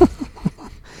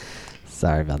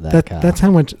 Sorry about that, Kyle. That's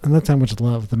how much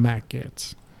love the Mac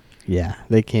gets. Yeah,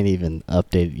 they can't even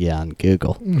update you on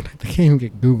Google. They can't even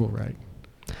get Google right.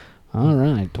 All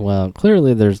right. Well,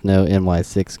 clearly there's no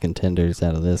NY6 contenders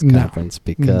out of this conference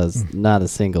because not a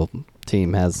single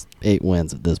team has 8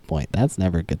 wins at this point. That's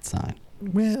never a good sign.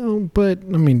 Well, but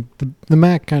I mean, the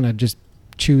MAC kind of just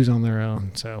choose on their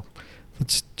own, so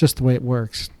it's just the way it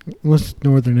works. Unless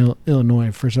Northern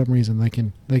Illinois, for some reason,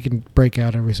 they can break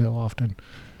out every so often.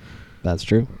 That's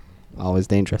true. Always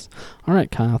dangerous. All right,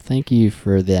 Kyle. Thank you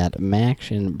for that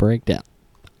MACtion breakdown.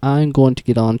 I'm going to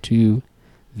get on to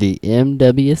the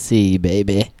MWC,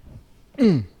 baby.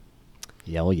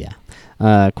 Yeah, oh yeah.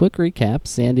 Quick recap.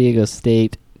 San Diego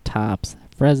State tops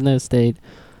Fresno State.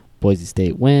 Boise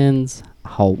State wins.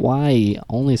 Hawaii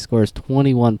only scores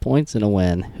 21 points in a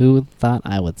win. Who thought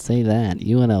I would say that?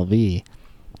 UNLV.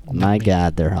 My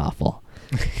God, they're awful.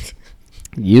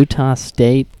 Utah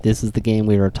State. This is the game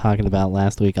we were talking about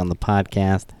last week on the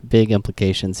podcast. Big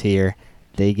implications here.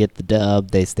 They get the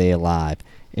dub. They stay alive.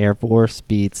 Air Force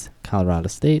beats Colorado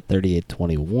State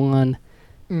 38-21.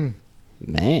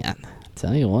 Man,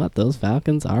 tell you what, those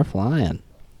Falcons are flying.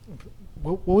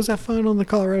 What was that final in the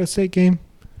Colorado State game?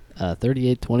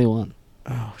 38-21.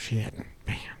 Oh, shit.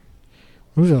 Man.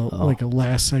 It was like a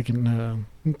last-second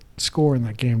score in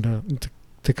that game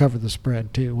to cover the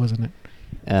spread, too, wasn't it?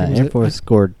 Air Force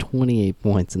scored 28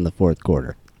 points in the fourth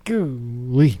quarter.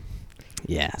 Golly.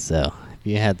 Yeah, so if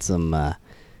you had some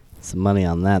money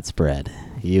on that spread,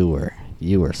 you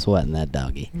were sweating that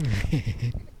doggy.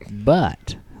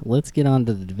 But let's get on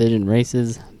to the division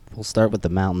races. We'll start with the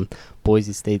Mountain.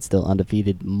 Boise State still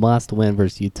undefeated. Must win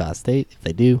versus Utah State. If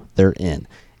they do, they're in.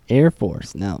 Air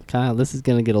Force. Now, Kyle, this is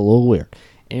going to get a little weird.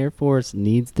 Air Force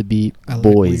needs to beat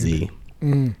Boise.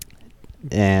 And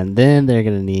then they're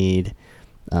going to need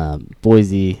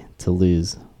Boise to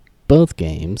lose both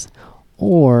games.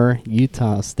 Or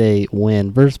Utah State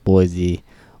win versus Boise.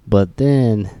 But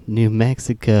then New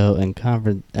Mexico and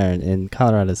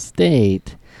Colorado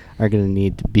State are going to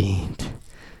need to beat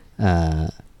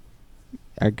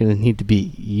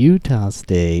Utah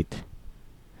State.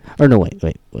 Or no, wait.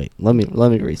 Let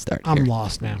me restart. I'm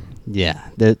lost now. Yeah,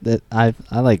 I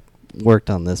worked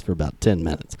on this for about 10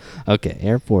 minutes. Okay,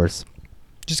 Air Force.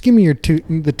 Just give me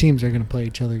the teams that are going to play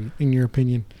each other in your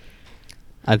opinion.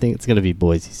 I think it's going to be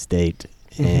Boise State,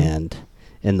 and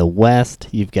in the West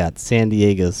you've got San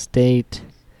Diego State,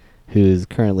 who's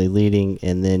currently leading,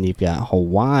 and then you've got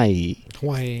Hawaii.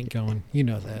 Hawaii ain't going. You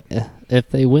know that.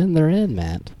 If they win, they're in,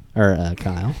 Matt. Or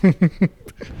Kyle.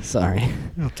 Sorry.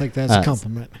 I'll take that as a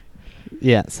compliment.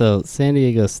 Yeah, so San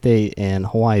Diego State and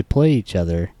Hawaii play each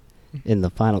other in the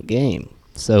final game.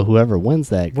 So whoever wins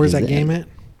that... Where's that game at?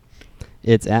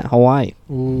 It's at Hawaii.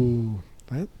 Ooh,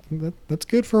 that's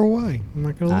good for Hawaii. I'm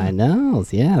not going to lie. I know.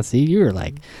 Yeah, see, you were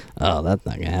like, oh, that's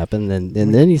not going to happen. And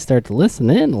then you start to listen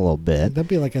in a little bit. That'd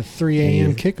be like a 3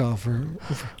 a.m. kickoff for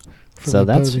so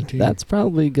the opposing team. That's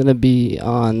probably going to be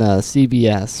on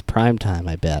CBS primetime,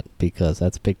 I bet, because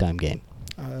that's a big-time game.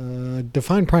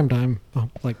 Define primetime.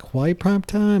 Like Hawaii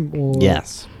primetime? Or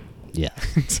Yes. Yeah.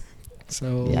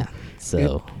 So yeah.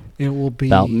 So it will be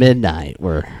about midnight.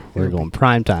 We're going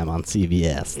primetime on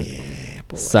CBS. Yeah,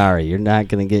 boy. Sorry, you're not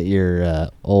going to get your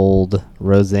old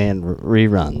Roseanne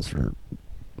reruns or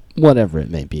whatever it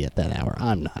may be at that hour.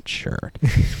 I'm not sure.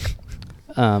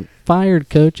 Fired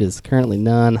coaches, currently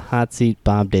none. Hot seat,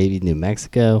 Bob Davie, New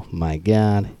Mexico. My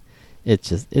God, it's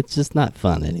just not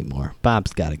fun anymore.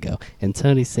 Bob's got to go. And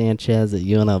Tony Sanchez at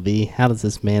UNLV. How does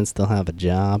this man still have a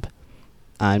job?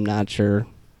 I'm not sure,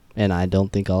 and I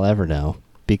don't think I'll ever know,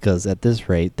 because at this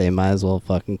rate, they might as well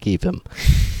fucking keep him.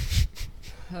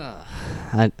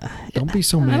 Don't be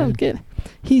so mad. I don't get it.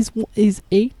 He's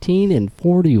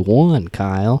 18-41,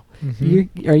 Kyle.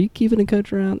 Mm-hmm. Are you keeping a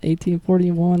coach around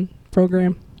 18-41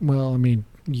 program? Well, I mean,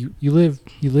 you live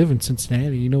in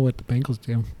Cincinnati. You know what the Bengals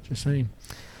do. Just saying.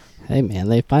 Hey man,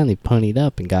 they finally ponied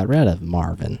up and got rid of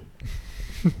Marvin.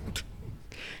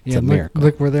 It's a miracle.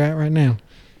 Look where they're at right now.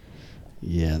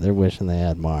 Yeah, they're wishing they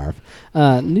had Marv.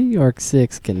 New York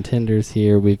 6 contenders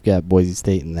here. We've got Boise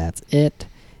State, and that's it.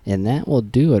 And that will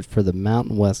do it for the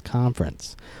Mountain West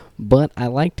Conference. But I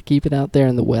like to keep it out there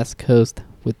in the West Coast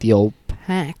with the old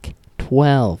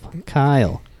Pac-12.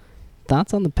 Kyle,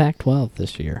 thoughts on the Pac-12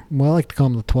 this year? Well, I like to call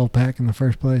them the 12-pack in the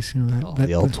first place. You know,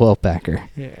 The old 12-packer.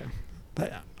 Yeah.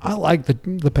 I like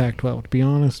the Pac-12, to be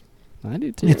honest. I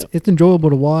do too. It's enjoyable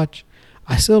to watch.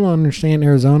 I still don't understand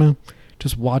Arizona.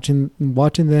 Just watching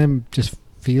them just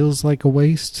feels like a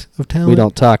waste of talent. We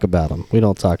don't talk about them. We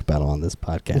don't talk about them on this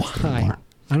podcast Why? anymore.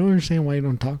 I don't understand why you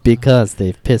don't talk about Because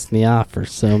they've pissed me off for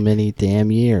so many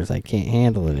damn years. I can't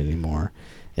handle it anymore.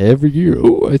 Every year,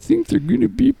 I think they're going to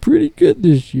be pretty good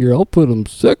this year. I'll put them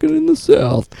second in the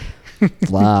South.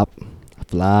 Flop,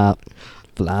 flop,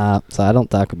 flop. So I don't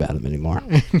talk about them anymore.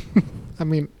 I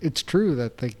mean, it's true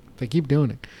that they keep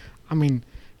doing it. I mean,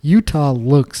 Utah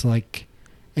looks like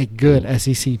a good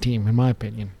SEC team, in my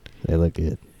opinion. They look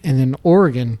good. And then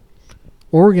Oregon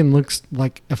looks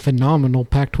like a phenomenal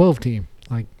Pac-12 team,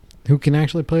 like who can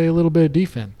actually play a little bit of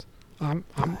defense. I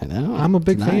know. I'm a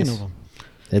big It's fan nice. of them.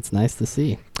 It's nice to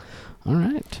see. All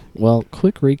right. Well,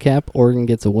 quick recap. Oregon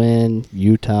gets a win.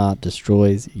 Utah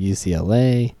destroys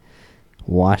UCLA.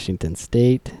 Washington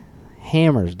State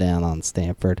hammers down on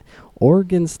Stanford.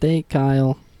 Oregon State,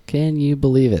 Kyle, can you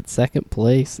believe it? Second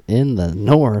place in the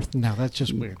North. No, that's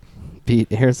just weird.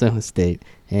 Beat Arizona State.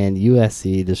 And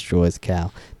USC destroys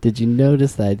Cal. Did you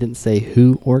notice that I didn't say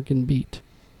who Oregon beat?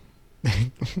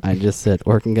 I just said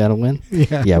Oregon got a win.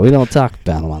 Yeah. Yeah, we don't talk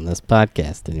about them on this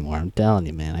podcast anymore. I'm telling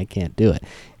you, man, I can't do it.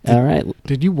 All right.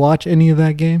 Did you watch any of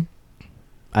that game?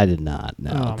 I did not.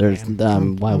 No, Oh, there's.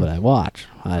 man. Why would I watch?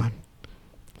 I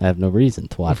have no reason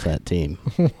to watch that team.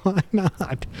 Why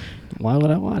not? Why would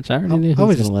I watch? I already knew I who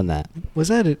was was going to win that. Was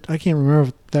that it? I can't remember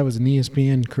if that was an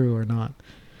ESPN crew or not.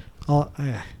 Oh,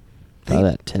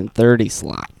 that 10:30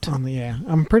 slot.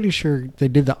 I'm pretty sure they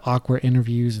did the awkward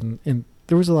interviews and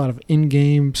there was a lot of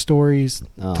in-game stories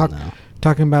Oh no.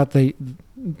 talking about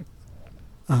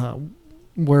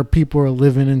where people are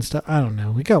living and stuff. I don't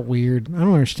know. It got weird. I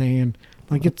don't understand.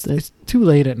 Like it's too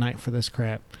late at night for this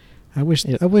crap. I wish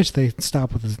they'd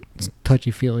stop with this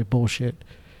touchy-feely bullshit.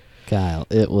 Kyle,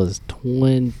 it was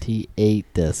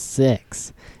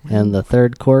 28-6 in the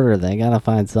third quarter. They got to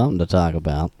find something to talk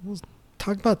about.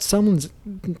 Talk about someone's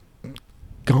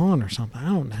gone or something. I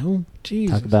don't know.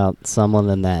 Jesus. Talk about someone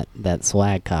in that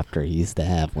swag copter he used to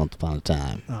have once upon a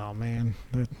time. Oh man.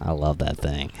 I love that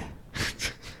thing.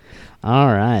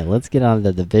 All right, let's get on to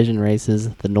the division races.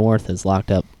 The North is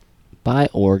locked up by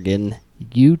Oregon.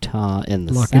 Utah in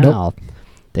the Lock it up. South.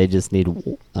 They just need.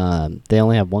 They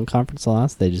only have one conference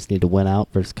loss. They just need to win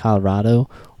out versus Colorado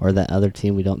or that other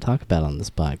team we don't talk about on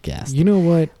this podcast. You know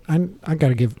what?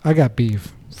 I got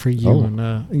beef for you Oh.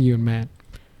 and you and Matt.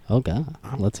 Oh God,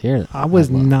 let's hear it. I was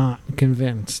not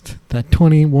convinced that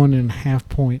 21.5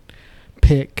 point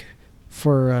pick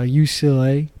for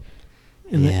UCLA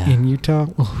in Utah.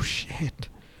 Oh shit,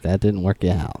 That didn't work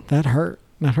out. that hurt.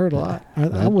 That hurt a lot.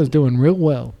 I was doing real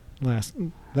well last.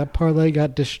 That parlay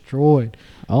got destroyed.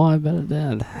 Oh, I bet it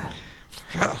did.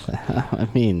 I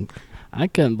mean, I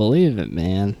couldn't believe it,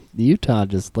 man. Utah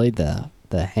just laid the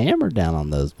hammer down on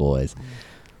those boys.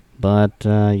 But,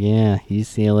 yeah,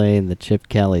 UCLA and the Chip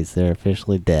Kellys, they're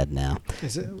officially dead now.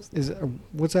 Is it?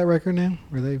 What's that record now?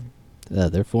 Are they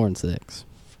They're 4-6.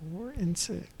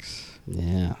 4-6?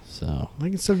 Yeah, so, I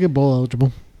can still get bowl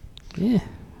eligible. yeah,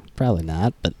 probably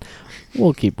not, but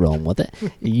we'll keep rolling with it.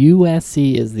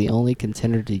 USC is the only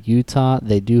contender to Utah.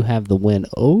 They do have the win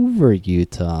over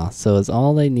Utah, so it's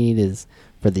all they need is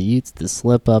for the Utes to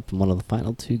slip up in one of the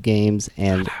final two games,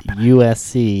 and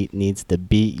USC needs to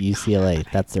beat UCLA.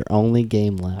 That's their only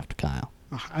game left, Kyle.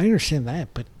 I understand that,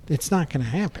 but it's not going to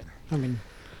happen. I mean,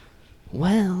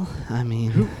 Well, I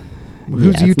mean,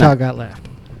 who's it's Utah not- got left?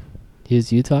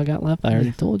 Who's Utah got left? I already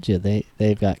Yeah. told you.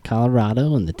 They've got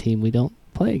Colorado and the team we don't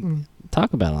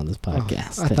talk about on this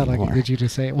podcast I thought anymore. I could get you to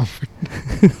say it one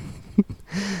more.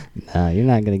 No, you're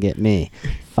not going to get me.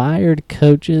 Fired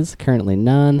coaches, currently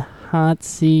none. Hot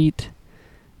seat.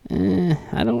 I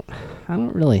don't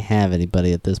really have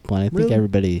anybody at this point. I think Really?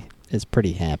 everybody is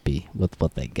pretty happy with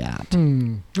what they got.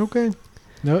 Okay.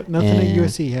 No, nothing at Yeah.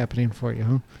 USC happening for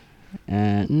you,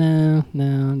 huh? No,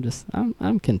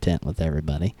 I'm content with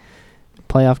everybody.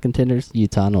 Playoff contenders,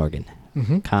 Utah and Oregon.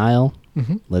 Mm-hmm. Kyle,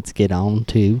 Mm-hmm. let's get on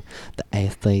to the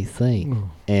SEC.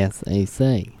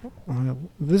 SEC.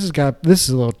 This is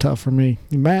a little tough for me.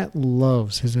 Matt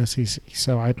loves his SEC,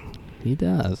 so He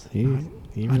does. He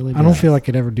really does. I don't feel like I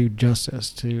could ever do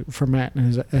justice for Matt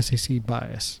and his SEC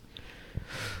bias.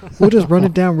 we'll just run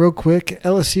it down real quick.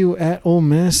 LSU at Ole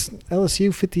Miss.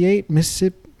 LSU 58,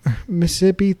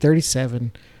 Mississippi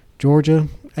 37. Georgia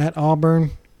at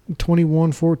Auburn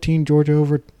 21-14. Georgia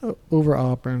over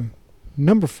Auburn.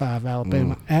 Number 5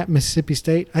 Alabama at Mississippi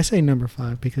State. I say number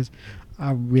 5 because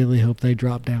I really hope they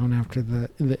drop down after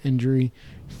the injury.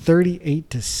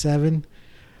 38-7.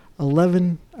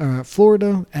 11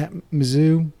 Florida at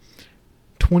Mizzou.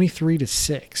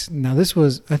 23-6. Now this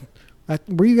was.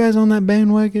 Were you guys on that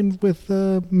bandwagon with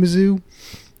Mizzou?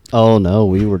 Oh no,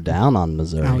 we were down on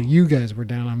Missouri. Oh, you guys were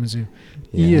down on Mizzou.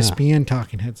 Yeah. ESPN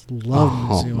talking heads love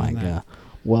Mizzou. Oh my on that. god.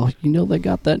 Well, they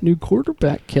got that new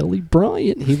quarterback, Kelly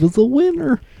Bryant. He was a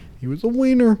winner. He was a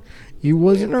winner. He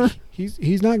wasn't.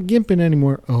 He's not gimping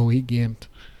anymore. Oh, he gimped.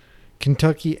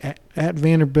 Kentucky at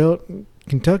Vanderbilt.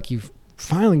 Kentucky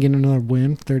finally getting another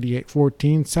win,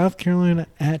 38-14. South Carolina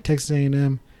at Texas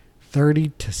A&M,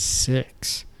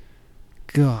 30-6.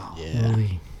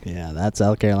 Golly. Yeah, that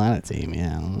South Carolina team.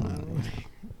 Yeah.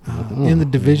 In the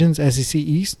divisions, SEC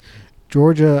East,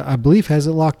 Georgia, I believe, has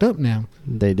it locked up now.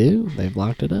 They do. They've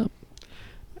locked it up.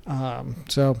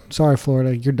 So sorry,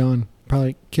 Florida, you're done.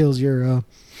 Probably kills your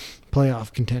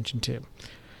playoff contention too.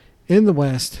 In the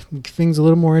West, things a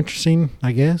little more interesting,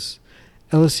 I guess.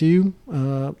 LSU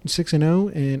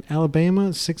 6-0 and Alabama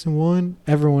 6-1.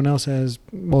 Everyone else has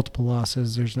multiple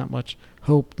losses. There's not much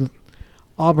hope.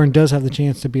 Auburn does have the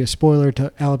chance to be a spoiler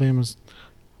to Alabama's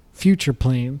future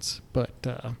plans, but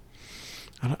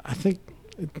I think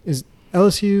is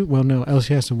LSU. Well, no,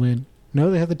 LSU has to win.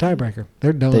 No, they have the tiebreaker.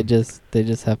 They're done. They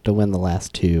just have to win the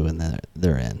last 2 and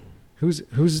they're in. Who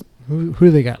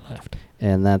do they got left?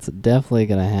 And that's definitely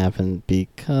going to happen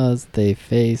because they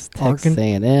face Texas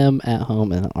A&M at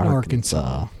home in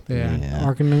Arkansas. Yeah.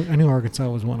 I knew Arkansas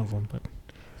was one of them, but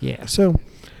yeah. So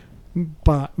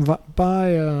by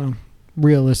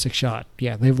realistic shot,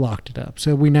 yeah, they've locked it up.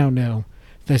 So we now know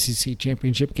the SEC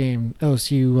championship game,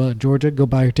 LSU Georgia. Go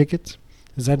buy your tickets.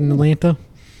 Is that in Atlanta?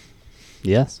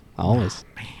 Yes, always.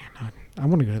 Oh, man, I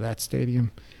want to go to that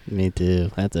stadium. Me too.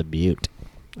 That's a beaut.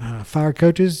 Fire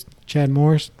coaches, Chad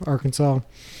Morris, Arkansas.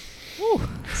 Ooh,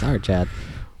 sorry, Chad.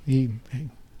 You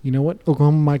know what?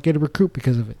 Oklahoma might get a recruit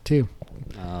because of it too.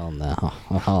 Oh no!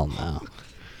 Oh no!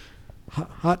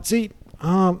 Hot seat.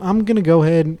 I'm gonna go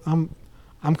ahead.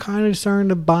 I'm kind of starting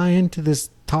to buy into this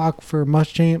talk for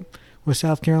Muschamp with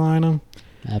South Carolina.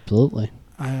 Absolutely.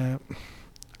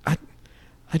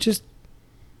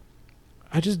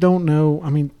 I just don't know. I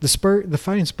mean, the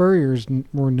Fighting Spurriers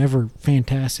were never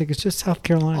fantastic. It's just South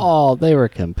Carolina. Oh, they were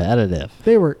competitive.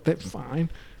 They were fine.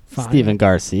 Stephen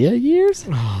Garcia years.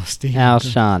 Oh, Stephen.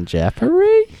 Alshon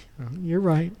Jeffrey. You're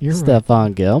right. You're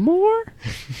Stephon Gilmore.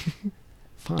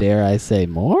 Fine. Dare I say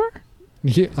more?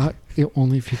 Yeah,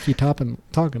 only if you keep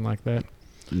talking like that.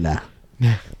 Nah.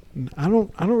 I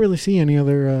don't really see any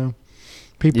other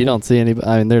people. You don't see any.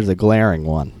 I mean, there's a glaring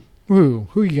one. Who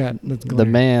you got? That's the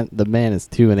man is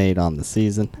 2-8 on the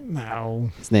season.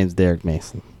 No. His name's Derek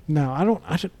Mason. No, I don't.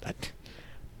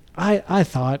 I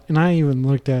thought, and I even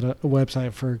looked at a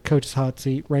website for Coach's Hot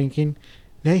Seat ranking.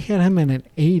 They had him at an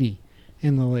 80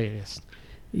 in the latest.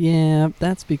 Yeah,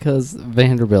 that's because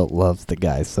Vanderbilt loves the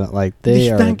guy. So, they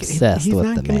are obsessed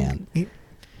with the man.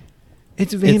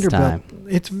 It's Vanderbilt.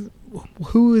 It's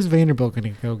Who is Vanderbilt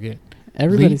going to go get?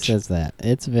 Everybody Leach? says that.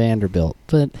 It's Vanderbilt.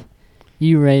 But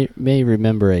you may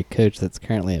remember a coach that's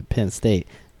currently at Penn State.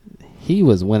 He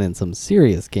was winning some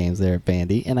serious games there at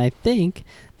Vandy, and I think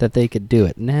that they could do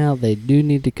it. Now they do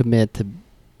need to commit to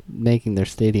making their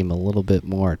stadium a little bit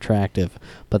more attractive,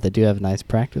 but they do have a nice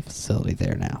practice facility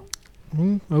there now.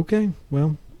 Okay,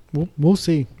 well, we'll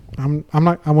see. I'm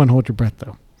not. I wouldn't hold your breath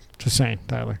though. Just saying,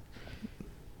 Tyler.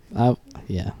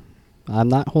 Yeah, I'm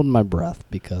not holding my breath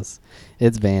because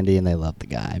it's Vandy and they love the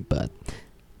guy. But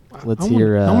let's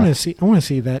hear. I want to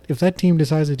see that. If that team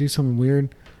decides to do something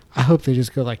weird, I hope they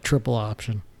just go like triple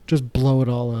option, just blow it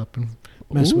all up and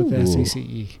mess with the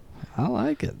SECE. I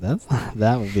like it.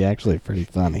 That would be actually pretty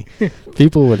funny.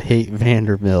 People would hate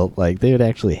Vanderbilt. They would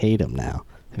actually hate him now.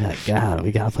 They'd be like, God,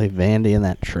 we gotta play Vandy in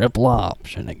that triple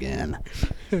option again.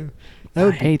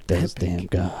 I hate those damn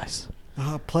guys.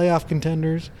 Playoff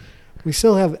contenders. We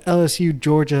still have LSU,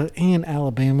 Georgia, and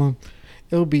Alabama.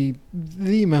 It'll be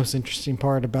the most interesting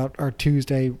part about our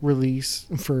Tuesday release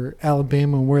for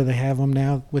Alabama and where they have them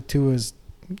now with Tua's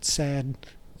sad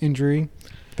injury.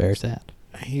 Very sad.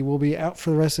 He will be out for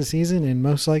the rest of the season, and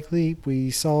most likely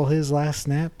we saw his last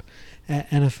snap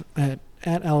at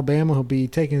Alabama. He'll be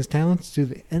taking his talents to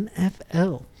the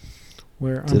NFL.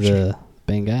 The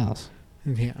Bengals.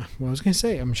 Yeah, well, I was going to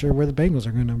say, I'm sure where the Bengals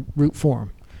are going to root for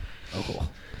him. Oh.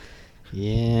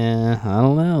 Yeah, I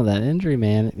don't know. That injury,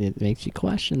 man, it makes you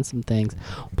question some things.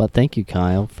 But thank you,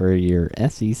 Kyle, for your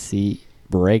SEC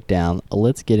breakdown.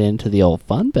 Let's get into the old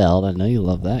Fun Belt. I know you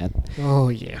love that. Oh,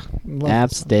 yeah. Love App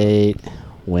this one. State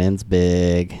wins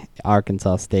big.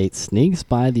 Arkansas State sneaks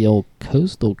by the old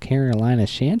Coastal Carolina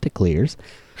Chanticleers.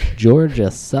 Georgia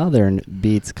Southern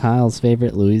beats Kyle's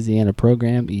favorite Louisiana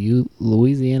program,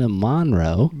 Louisiana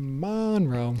Monroe.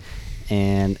 Monroe.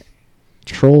 And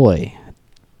Troy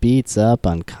beats up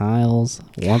on Kyle's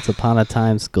once upon a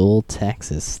time school,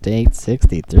 Texas State,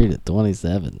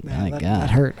 63-27. Yeah, My that God.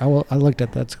 hurt. I looked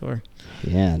at that score.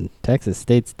 Yeah, and Texas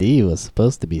State's D was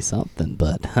supposed to be something,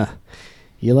 but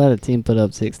you let a team put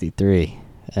up 63.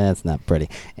 That's not pretty.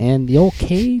 And the old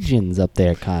Cajuns up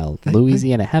there, Kyle,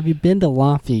 Louisiana. Have you been to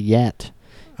Lafayette?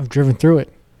 I've driven through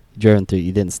it. Driven through.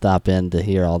 You didn't stop in to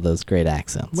hear all those great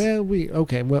accents. Well,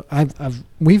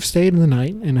 we've stayed the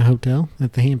night in a hotel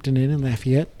at the Hampton Inn in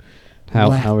Lafayette.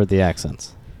 How were the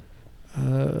accents?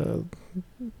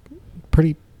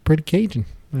 Pretty Cajun.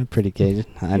 Pretty Cajun.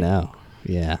 I know.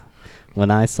 Yeah.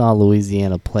 When I saw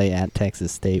Louisiana play at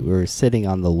Texas State, we were sitting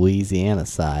on the Louisiana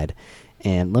side,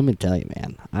 and let me tell you,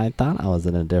 man, I thought I was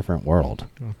in a different world.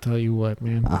 I'll tell you what,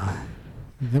 man.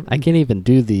 I can't even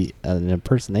do an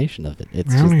impersonation of it.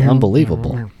 It's just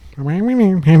unbelievable.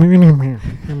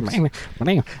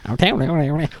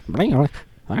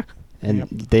 And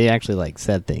they actually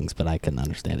said things, but I couldn't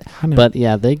understand it. But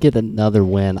yeah, they get another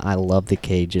win. I love the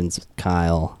Cajuns.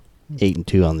 Kyle,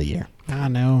 8-2 on the year. I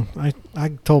know. I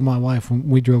told my wife when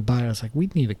we drove by, I was like, we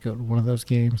need to go to one of those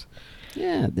games.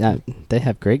 Yeah, they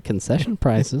have great concession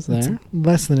prices there. It's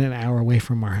less than an hour away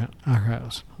from our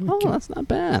house. Oh, that's not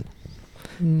bad.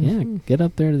 Mm-hmm. Yeah, get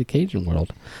up there to the Cajun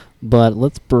world. But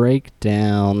let's break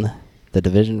down the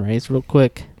division race real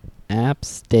quick. App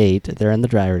State, they're in the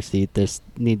driver's seat. They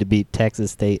need to beat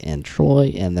Texas State and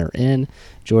Troy, and they're in.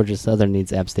 Georgia Southern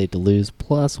needs App State to lose,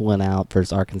 plus win out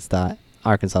versus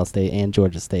Arkansas State and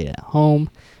Georgia State at home.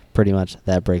 Pretty much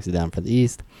that breaks it down for the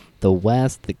East. The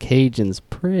West, the Cajuns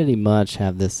pretty much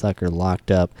have this sucker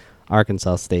locked up.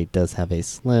 Arkansas State does have a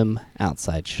slim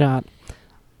outside shot.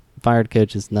 Fired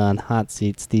coaches, none. Hot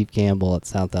seat, Steve Campbell at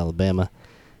South Alabama.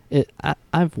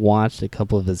 I've watched a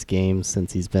couple of his games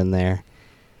since he's been there.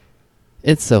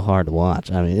 It's so hard to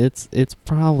watch. I mean, it's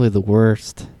probably the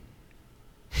worst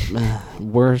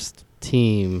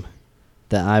team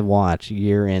that I watch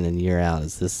year in and year out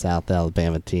is this South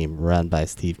Alabama team run by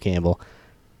Steve Campbell.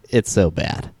 It's so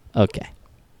bad. Okay,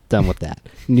 done with that.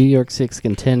 New York 6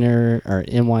 contender, or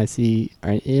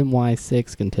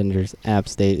NY6 contenders, App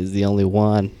State is the only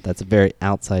one. That's a very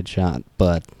outside shot,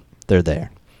 but they're there.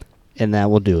 And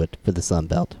that will do it for the Sun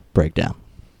Belt breakdown.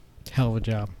 Hell of a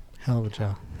job. Oh,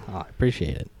 I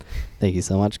appreciate it. Thank you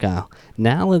so much, Kyle.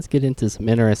 Now let's get into some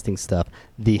interesting stuff.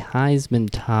 The Heisman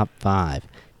Top 5.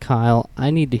 Kyle,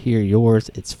 I need to hear yours.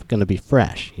 It's going to be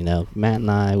fresh. You know, Matt and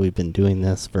I, we've been doing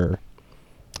this for,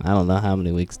 I don't know how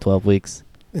many weeks, 12 weeks.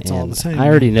 It's all the same. I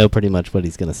already know pretty much what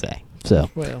he's going to say.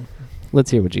 So, well, let's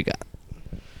hear what you got.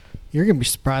 You're going to be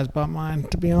surprised by mine,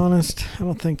 to be honest. I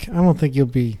don't think you'll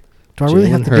be. Do I Jalen really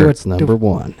have to Hurts, do it? number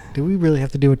one. Do we really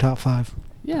have to do a top 5?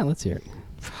 Yeah, let's hear it.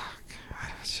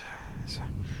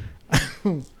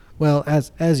 Well,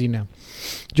 as you know,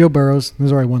 Joe Burrows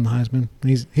has already won the Heisman.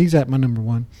 He's at my number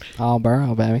 1. Oh,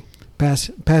 Burrow, baby.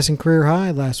 Passing career high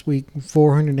last week,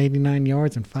 489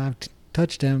 yards and 5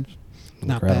 touchdowns.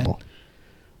 Incredible. Not bad.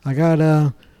 I got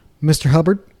Mr.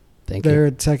 Hubbard Thank there you.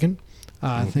 at second.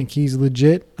 I think he's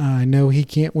legit. I know he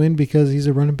can't win because he's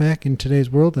a running back in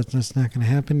today's world. That's just not going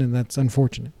to happen, and that's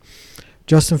unfortunate.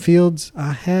 Justin Fields,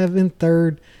 I have in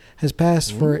third, has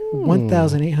passed for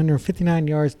 1,859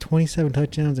 yards, 27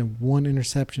 touchdowns, and 1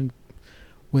 interception,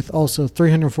 with also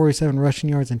 347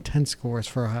 rushing yards and 10 scores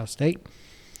for Ohio State.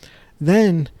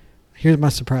 Then, here's my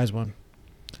surprise one.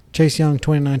 Chase Young,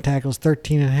 29 tackles,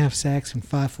 13.5 sacks, and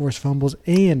 5 forced fumbles,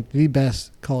 and the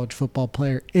best college football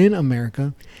player in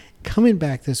America, coming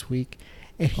back this week,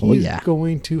 and he's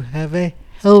going to have a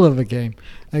hell of a game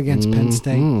against Penn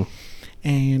State.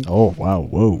 And oh, wow,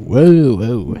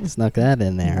 whoa, snuck that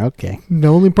in there. Okay. The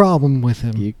only problem with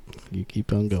him, you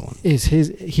keep on going, is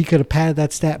he could have padded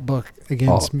that stat book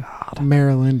against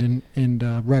Maryland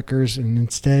and Rutgers, and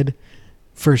instead,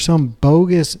 for some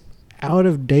bogus,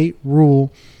 out-of-date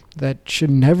rule that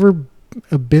should never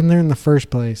have been there in the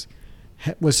first place,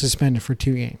 was suspended for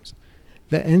 2 games.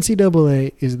 The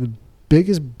NCAA is the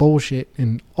biggest bullshit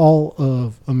in all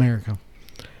of America.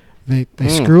 They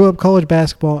screw up college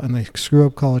basketball and they screw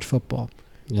up college football.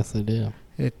 Yes, they do.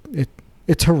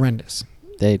 It's horrendous.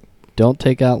 They don't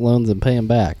take out loans and pay them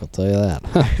back. I'll tell you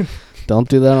that. Don't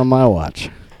do that on my watch.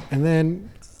 And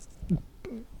then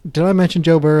did I mention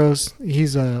Joe Burrows?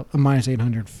 He's a minus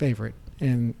 800 favorite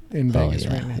in Vegas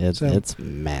right now. It's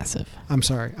massive. I'm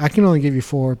sorry. I can only give you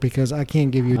 4 because I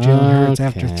can't give you Jalen Hurts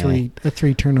after a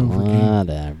 3 turnover game.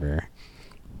 Whatever.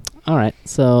 All right.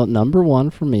 So number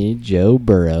 1 for me, Joe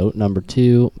Burrow. Number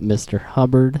 2, Mr.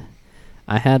 Hubbard.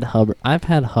 I've had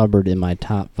Hubbard in my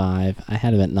top 5. I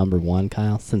had him at number 1,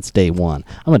 Kyle, since day 1.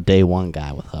 I'm a day 1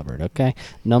 guy with Hubbard, okay?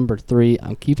 Number 3,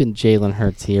 I'm keeping Jalen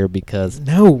Hurts here because...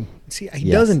 No. See,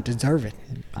 he doesn't deserve it.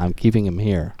 I'm keeping him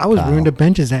here, I was Kyle. willing to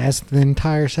bench his ass the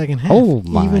entire second half. Oh,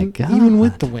 my God. Even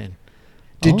with the win.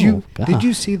 Did you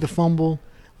God. see the fumble?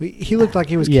 He looked like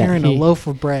he was carrying a loaf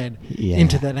of bread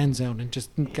into that end zone and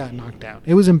just got knocked out.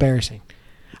 It was embarrassing.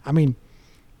 I mean,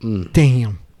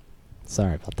 damn.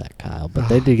 Sorry about that, Kyle, but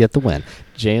they did get the win.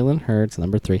 Jalen Hurts,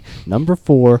 number 3. Number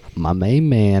 4, my main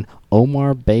man,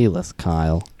 Omar Bayless,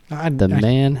 Kyle. The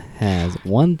man has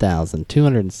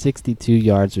 1,262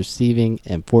 yards receiving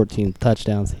and 14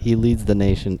 touchdowns. He leads the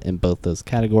nation in both those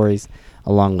categories,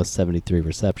 along with 73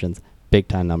 receptions.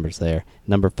 Big-time numbers there.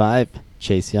 Number 5,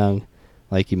 Chase Young.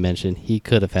 Like you mentioned, he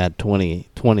could have had 20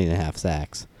 and a half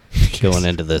sacks going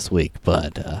into this week,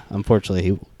 but unfortunately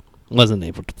he wasn't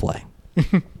able to play.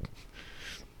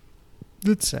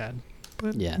 It's sad.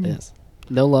 But, yeah, it is.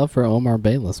 No love for Omar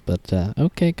Bayless, but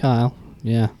okay, Kyle.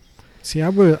 Yeah. See, I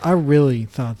really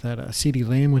thought that CeeDee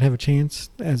Lamb would have a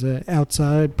chance as an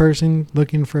outside person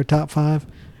looking for a top 5.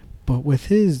 But with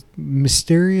his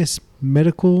mysterious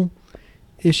medical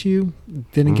issue,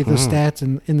 didn't get those stats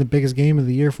in the biggest game of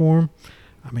the year for him.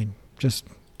 I mean, just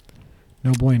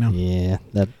no bueno. Yeah,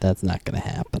 that's not going to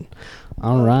happen.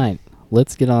 All right.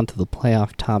 Let's get on to the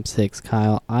playoff top 6,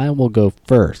 Kyle. I will go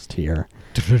first here.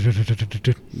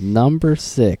 Number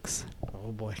 6.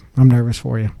 Oh, boy. I'm nervous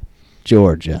for you.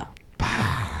 Georgia.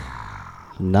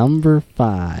 Number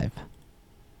 5.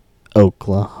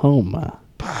 Oklahoma.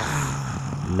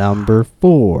 Number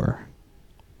 4.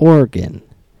 Oregon.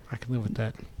 I can live with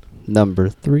that. Number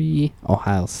 3.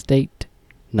 Ohio State.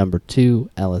 Number 2.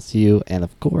 LSU. And,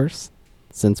 of course,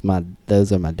 since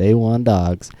those are my day 1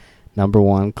 dogs, number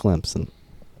 1, Clemson.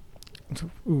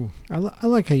 Ooh, I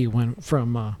like how you went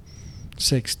from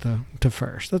 6th to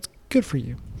first. That's good for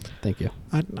you. Thank you.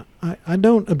 I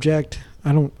don't object.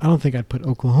 I don't think I'd put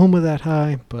Oklahoma that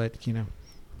high, but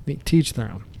teach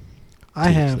their own. I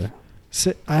have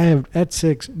at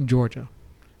 6 Georgia,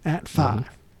 at 5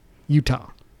 Utah.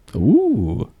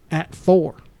 Ooh. At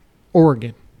 4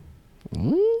 Oregon.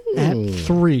 Ooh. At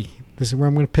 3, this is where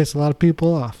I'm going to piss a lot of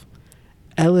people off.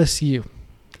 LSU.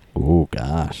 Oh,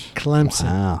 gosh. Clemson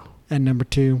Wow. at number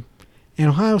 2. And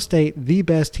Ohio State, the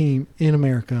best team in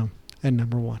America, at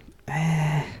number 1.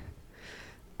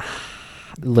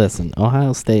 Listen,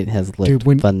 Ohio State has looked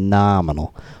Dude,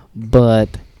 phenomenal.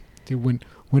 But when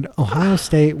Ohio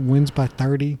State wins by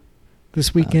 30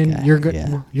 this weekend, Okay,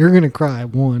 you're going to cry.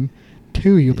 1.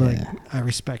 2, you'll be like, I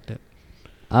respect it.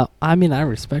 I mean, I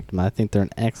respect them. I think they're an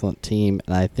excellent team,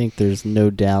 and I think there's no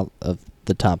doubt of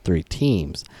the top 3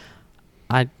 teams.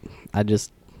 I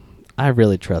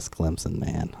really trust Clemson,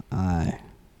 man. I'm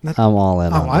all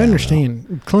in on that. I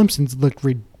understand. Clemson's looked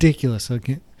ridiculous.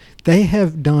 They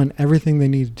have done everything they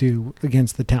need to do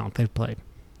against the talent they've played.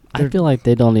 I feel like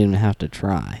they don't even have to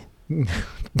try.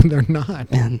 They're not.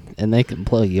 And they can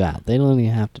blow you out. They don't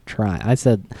even have to try. I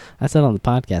said on the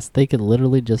podcast, they could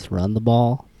literally just run the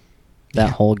ball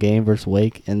that whole game versus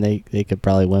Wake, and they could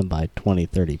probably win by 20,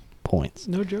 30 points.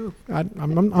 No joke.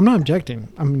 I'm not objecting.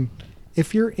 I mean,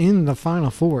 if you're in the Final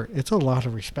Four, it's a lot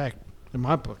of respect, in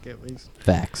my book at least.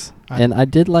 Facts. And I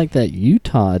did like that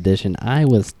Utah edition. I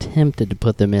was tempted to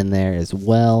put them in there as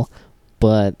well,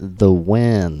 but the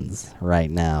wins right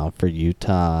now for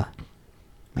Utah,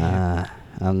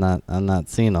 I'm not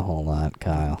seeing a whole lot,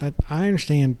 Kyle. I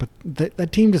understand, but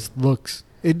that team just looks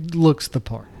the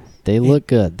part. They look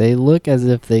good. They look as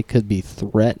if they could be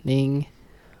threatening.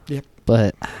 Yep.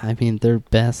 But, I mean, their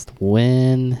best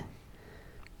win,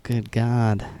 good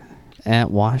God,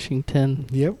 at Washington.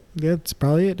 Yep. That's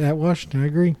probably it. At Washington, I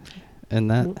agree.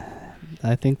 And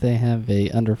I think they have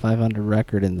a under 500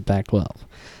 record in the Pac-12.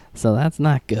 So that's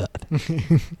not good.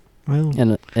 Well,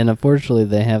 and unfortunately,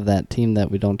 they have that team that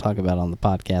we don't talk about on the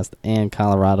podcast and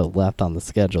Colorado left on the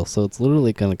schedule. So it's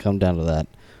literally going to come down to that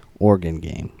Oregon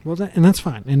game. Well, that's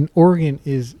fine. And Oregon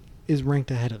is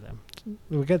ranked ahead of them.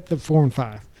 We got the 4 and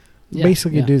 5.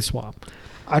 Basically, do the swap.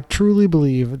 I truly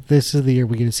believe this is the year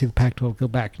we get to see the Pac-12 go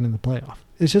back into the playoff.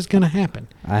 It's just going to happen.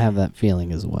 I have that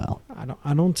feeling as well.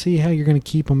 I don't see how you're going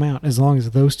to keep them out as long as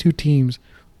those two teams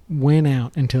win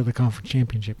out until the conference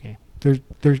championship game.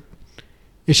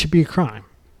 It should be a crime.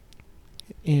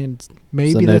 And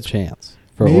maybe so no chance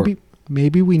for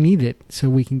maybe we need it so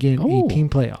we can get an Oh. 18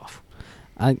 playoff.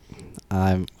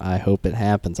 I hope it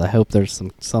happens. I hope there's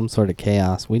some sort of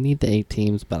chaos. We need the 8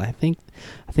 teams, but I think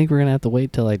we're gonna have to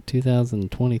wait till like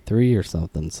 2023 or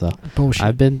something. So Bullshit.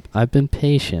 I've been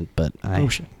patient, but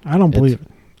Bullshit. I don't believe it.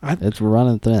 it's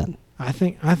running thin. I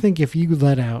think if you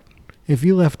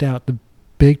left out the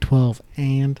Big 12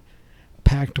 and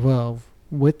Pac-12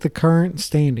 with the current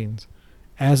standings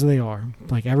as they are,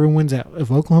 like everyone wins out.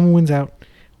 If Oklahoma wins out,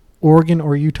 Oregon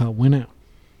or Utah win out.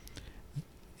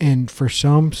 And for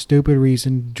some stupid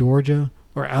reason, Georgia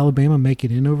or Alabama make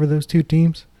it in over those two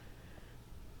teams,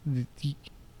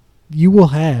 you will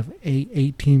have a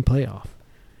 18 playoff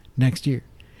next year.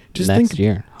 Next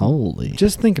year. Holy.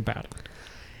 Just think about it.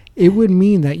 It would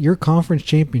mean that your conference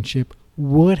championship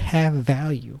would have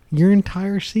value. Your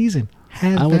entire season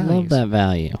has I would values. love that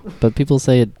value, but people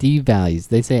say it devalues.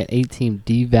 They say an 8-team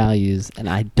devalues, and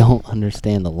I don't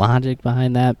understand the logic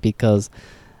behind that because,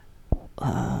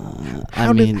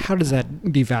 How does that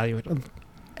devalue it?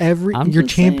 I'm Your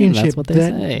just saying, championship, that's what they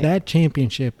say. that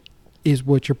championship is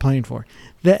what you're playing for.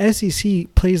 The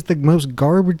SEC plays the most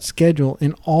garbage schedule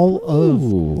in all of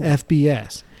Ooh.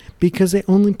 FBS because they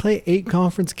only play 8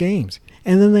 conference games,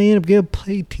 and then they end up getting to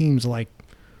play teams like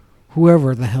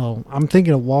whoever the hell. I'm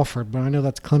thinking of Wofford, but I know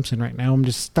that's Clemson right now. I'm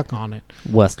just stuck on it.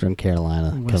 Western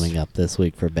Carolina coming up this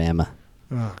week for Bama.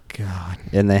 Oh God!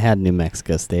 And they had New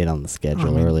Mexico State on the schedule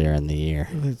I mean, earlier in the year.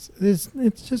 It's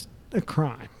just a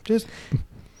crime, just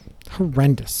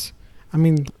horrendous. I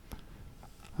mean,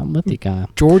 I'm with you, Kyle.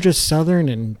 Georgia Southern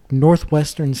and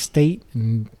Northwestern State,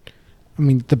 and I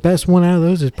mean the best one out of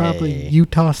those is probably Hey.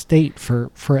 Utah State for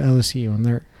LSU, and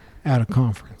they're out of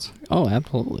conference. Oh,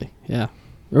 absolutely. Yeah.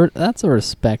 That's a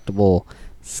respectable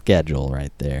schedule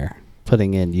right there.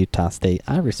 Putting in Utah State,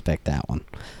 I respect that one.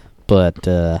 But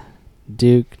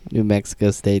Duke, New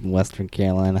Mexico State, and Western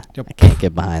Carolina, Yep. I can't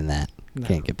get behind that. No.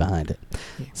 Can't get behind it.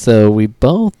 Yeah. So we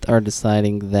both are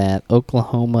deciding that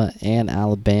Oklahoma and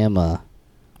Alabama.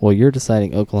 Well, you're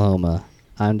deciding Oklahoma.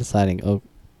 I'm deciding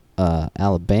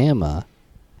Alabama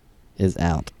is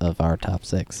out of our top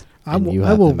 6. And you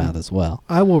have them out as well.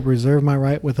 I will reserve my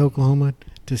right with Oklahoma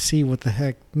to see what the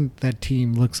heck that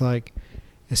team looks like,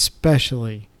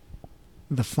 especially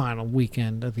the final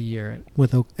weekend of the year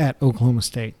at Oklahoma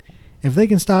State. If they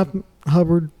can stop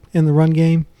Hubbard in the run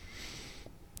game,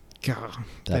 God,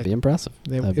 That'd be impressive.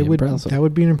 That'd be it would. impressive. That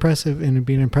would be an impressive, and it'd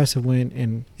be an impressive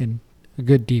win and a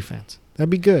good defense. That'd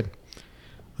be good.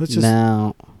 Let's just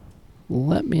Now,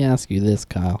 let me ask you this,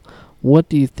 Kyle. What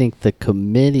do you think the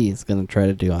committee is going to try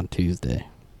to do on Tuesday?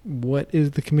 What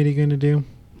is the committee going to do?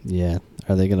 Yeah.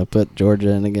 Are they going to put Georgia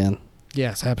in again?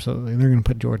 Yes, absolutely. They're going to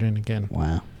put Georgia in again.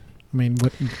 Wow. I mean,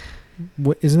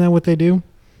 what isn't that what they do?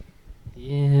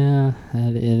 Yeah,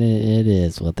 it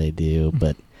is what they do,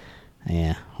 but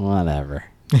yeah, whatever.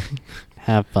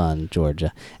 Have fun,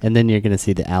 Georgia. And then you're going to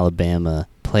see the Alabama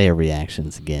player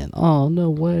reactions again. Oh, no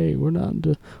way. We're not in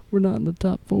the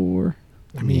top 4.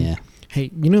 I mean, yeah.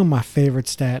 hey, you know my favorite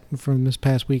stat from this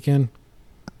past weekend?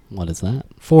 What is that?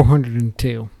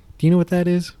 402. Do you know what that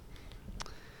is?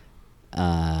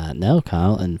 No,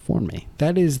 Kyle, inform me.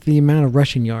 That is the amount of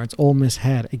rushing yards Ole Miss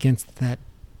had against that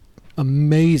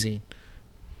amazing,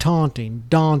 taunting,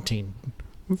 daunting,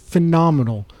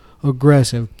 phenomenal,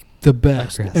 aggressive, the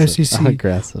best SEC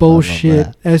Aggressive.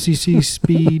 bullshit, I love SEC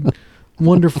speed,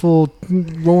 wonderful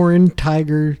roaring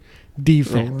tiger that.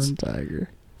 defense. Roaring Tiger.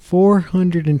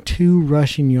 402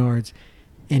 rushing yards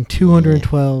and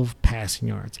 212 passing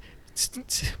yards.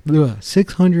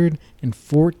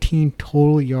 614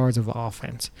 total yards of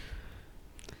offense.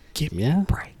 Give me Yeah. a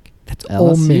break. That's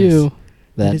Ole Miss. LSU,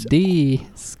 That that is- D,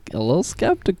 a little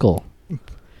skeptical.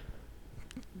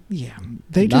 Yeah,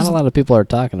 they Not just a lot of people are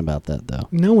talking about that, though.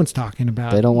 no one's talking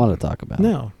about. They don't want to talk about it.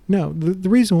 No. The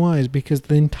reason why is because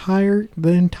the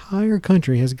entire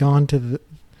country has gone to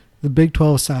the Big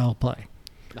 12 style play.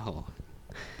 Oh.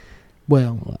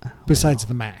 Well, besides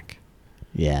the MAC.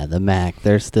 Yeah, the MAC,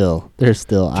 they're still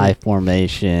I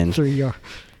formation. 3 yard.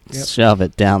 Yep. Shove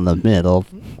it down the middle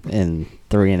and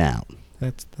 3 and out.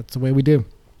 That's the way we do.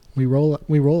 We roll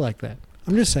like that.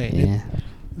 I'm just saying.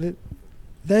 Yeah.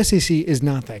 The SEC is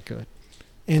not that good,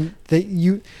 and they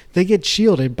get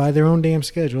shielded by their own damn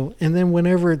schedule. And then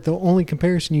whenever the only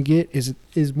comparison you get is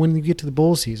when you get to the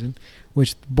bowl season,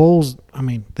 which the bowls, I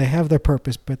mean, they have their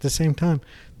purpose, but at the same time,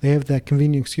 they have that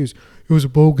convenient excuse. It was a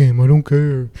bowl game. I don't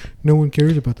care. No one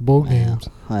cares about the bowl games.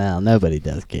 Well, nobody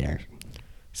does care.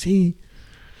 See,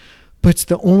 but it's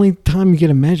the only time you get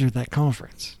to measure that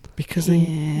conference because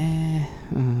Yeah.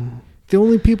 the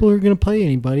only people who are going to play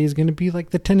anybody is going to be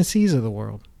like the Tennessees of the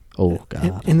world. Oh,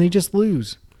 God. And they just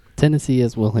lose. Tennessee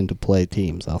is willing to play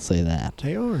teams, I'll say that.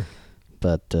 They are.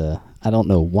 But I don't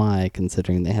know why,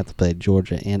 considering they have to play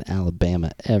Georgia and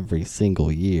Alabama every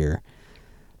single year.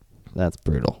 That's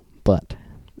brutal. But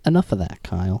enough of that,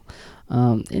 Kyle.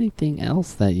 Anything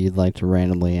else that you'd like to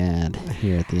randomly add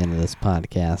here at the end of this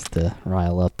podcast to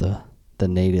rile up the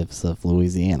natives of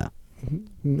Louisiana?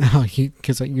 No,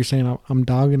 because you're saying I'm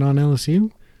dogging on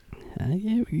LSU? Yeah,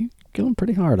 you're going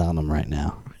pretty hard on them right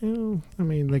now. Well, I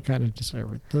mean, they kind of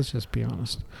deserve it. Let's just be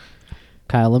honest.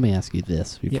 Kyle, let me ask you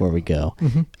this before we go.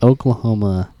 Mm-hmm.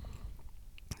 Oklahoma,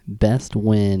 best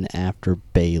win after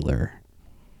Baylor.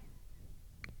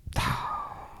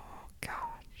 Oh,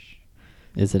 gosh.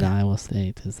 Is it Iowa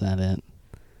State? Is that it?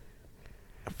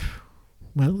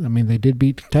 Well, I mean, they did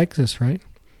beat Texas, right?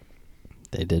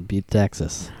 They did beat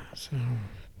Texas. So,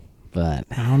 But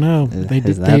I don't know.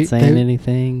 Is that saying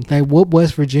anything? They whooped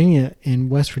West Virginia, and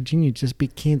West Virginia just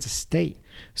beat Kansas State.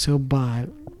 So by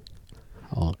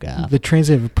the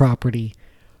transitive property,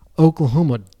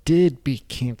 Oklahoma did beat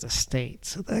Kansas State.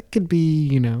 So that could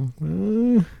be,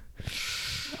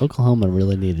 Oklahoma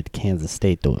really needed Kansas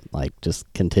State to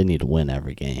just continue to win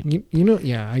every game.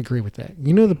 Yeah, I agree with that.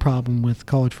 You know the problem with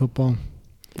college football?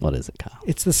 What is it, Kyle?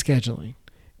 It's the scheduling.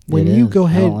 When you go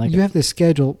ahead, you have the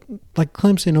schedule, like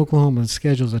Clemson, Oklahoma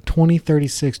schedules a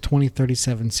 2036,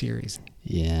 2037 series.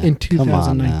 Yeah. In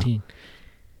 2019.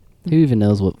 Who even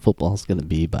knows what football's going to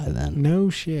be by then? No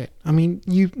shit. I mean,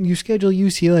 you schedule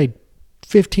UCLA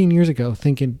 15 years ago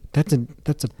thinking that's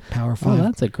a Power 5. Oh,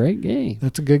 that's a great game.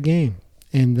 That's a good game.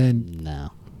 And then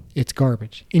no, it's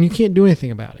garbage. And you can't do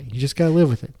anything about it. You just got to live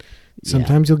with it.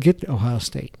 Sometimes you'll get Ohio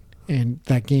State, and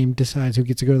that game decides who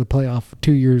gets to go to the playoff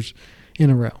 2 years in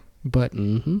a row. But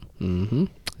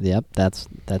Yep, that's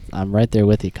I'm right there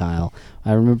with you, Kyle.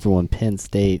 I remember when Penn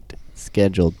State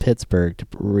scheduled Pittsburgh to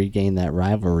regain that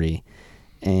rivalry,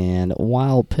 and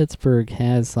while Pittsburgh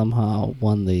has somehow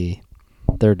won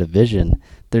their division,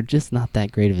 they're just not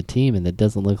that great of a team, and it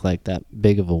doesn't look like that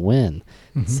big of a win.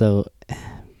 Mm-hmm. So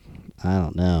I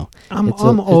don't know.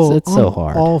 It's so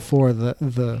hard. All for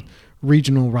the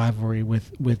regional rivalry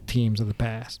with teams of the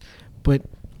past, but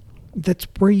that's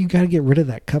where you got to get rid of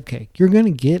that cupcake. You're going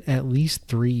to get at least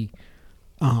 3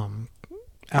 out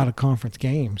of conference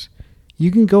games. You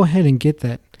can go ahead and get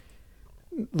that,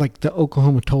 like the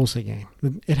Oklahoma-Tulsa game.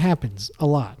 It happens a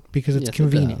lot because it's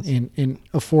convenient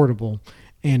and affordable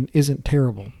and isn't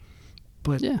terrible.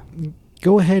 But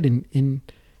go ahead and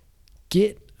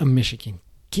get a Michigan,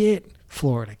 get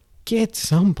Florida, get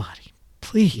somebody,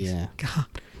 please. Yeah. God.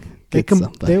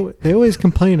 They always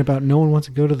complain about no one wants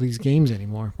to go to these games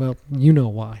anymore. Well, you know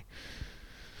why.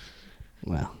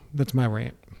 Well, that's my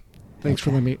rant. Thanks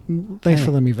for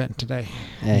letting me vent today.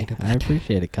 Hey, I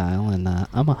appreciate it, Kyle, and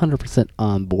I'm 100%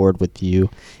 on board with you.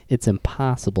 It's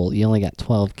impossible. You only got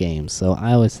 12 games, so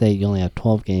I always say you only have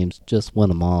 12 games. Just win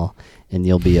them all, and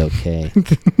you'll be okay.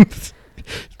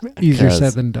 Easier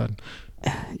said than done.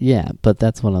 Yeah, but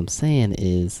that's what I'm saying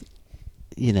is,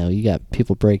 you got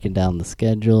people breaking down the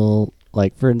schedule.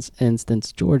 Like, for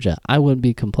instance, Georgia. I wouldn't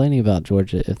be complaining about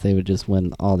Georgia if they would just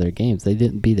win all their games. They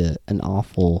didn't beat an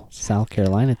awful South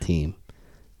Carolina team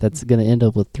that's going to end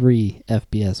up with 3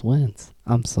 FBS wins.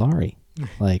 I'm sorry.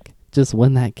 Just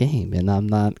win that game, and I'm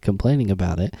not complaining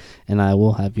about it, and I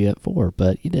will have you at 4,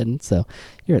 but you didn't, so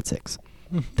you're at 6.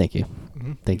 Thank you.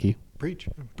 Thank you. Preach.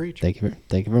 Thank you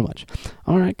very much.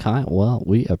 All right, Kyle. Well,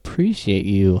 we appreciate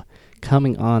you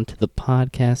coming on to the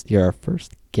podcast. You're our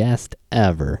first guest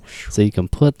ever, so you can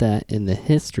put that in the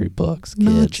history books, kids.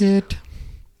 Nudge it.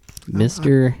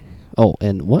 Mr.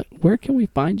 And where can we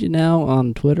find you now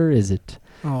on Twitter? Is it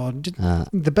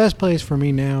the best place for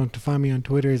me now to find me on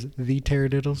Twitter is the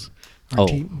Terradiddles.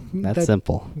 That's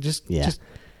simple. Just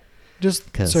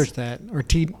search that, or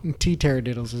T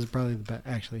Terradiddles is probably the best.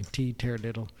 Actually, T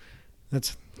Terradiddle.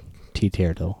 That's T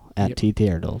Terradiddle at T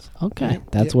Terradiddles. Okay,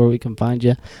 that's where we can find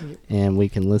you, and we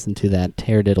can listen to that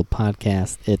Terradiddle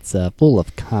podcast. It's full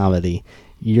of comedy.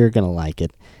 You're gonna like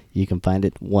it. You can find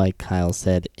it, like Kyle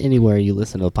said, anywhere you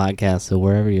listen to a podcast. So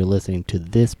wherever you're listening to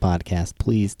this podcast,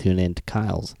 please tune in to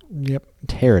Kyle's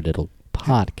Terradiddle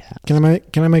podcast.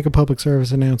 Can I make a public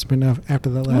service announcement after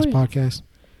that last podcast?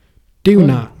 Do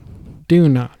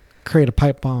not create a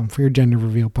pipe bomb for your gender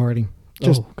reveal party.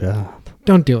 God,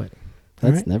 don't do it.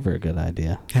 That's never a good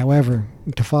idea. However,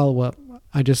 to follow up,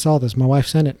 I just saw this. My wife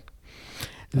sent it.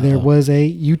 There was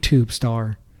a YouTube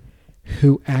star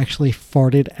who actually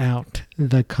farted out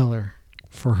the color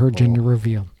for her gender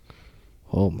reveal.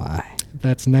 Oh, my.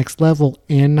 That's next level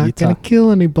and not going to kill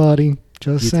anybody.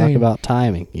 Just saying. You talk about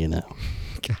timing,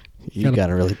 You got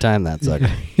to really time that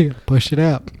sucker. You gotta push it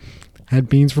out. Had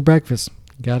beans for breakfast.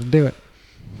 Got to do it.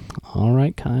 All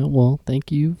right, Kyle. Well,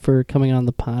 thank you for coming on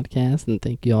the podcast, and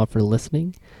thank you all for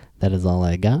listening. That is all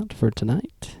I got for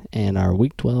tonight and our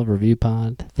Week 12 review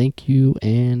pod. Thank you,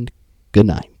 and good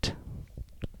night.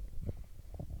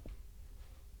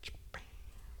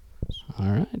 All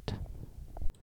right.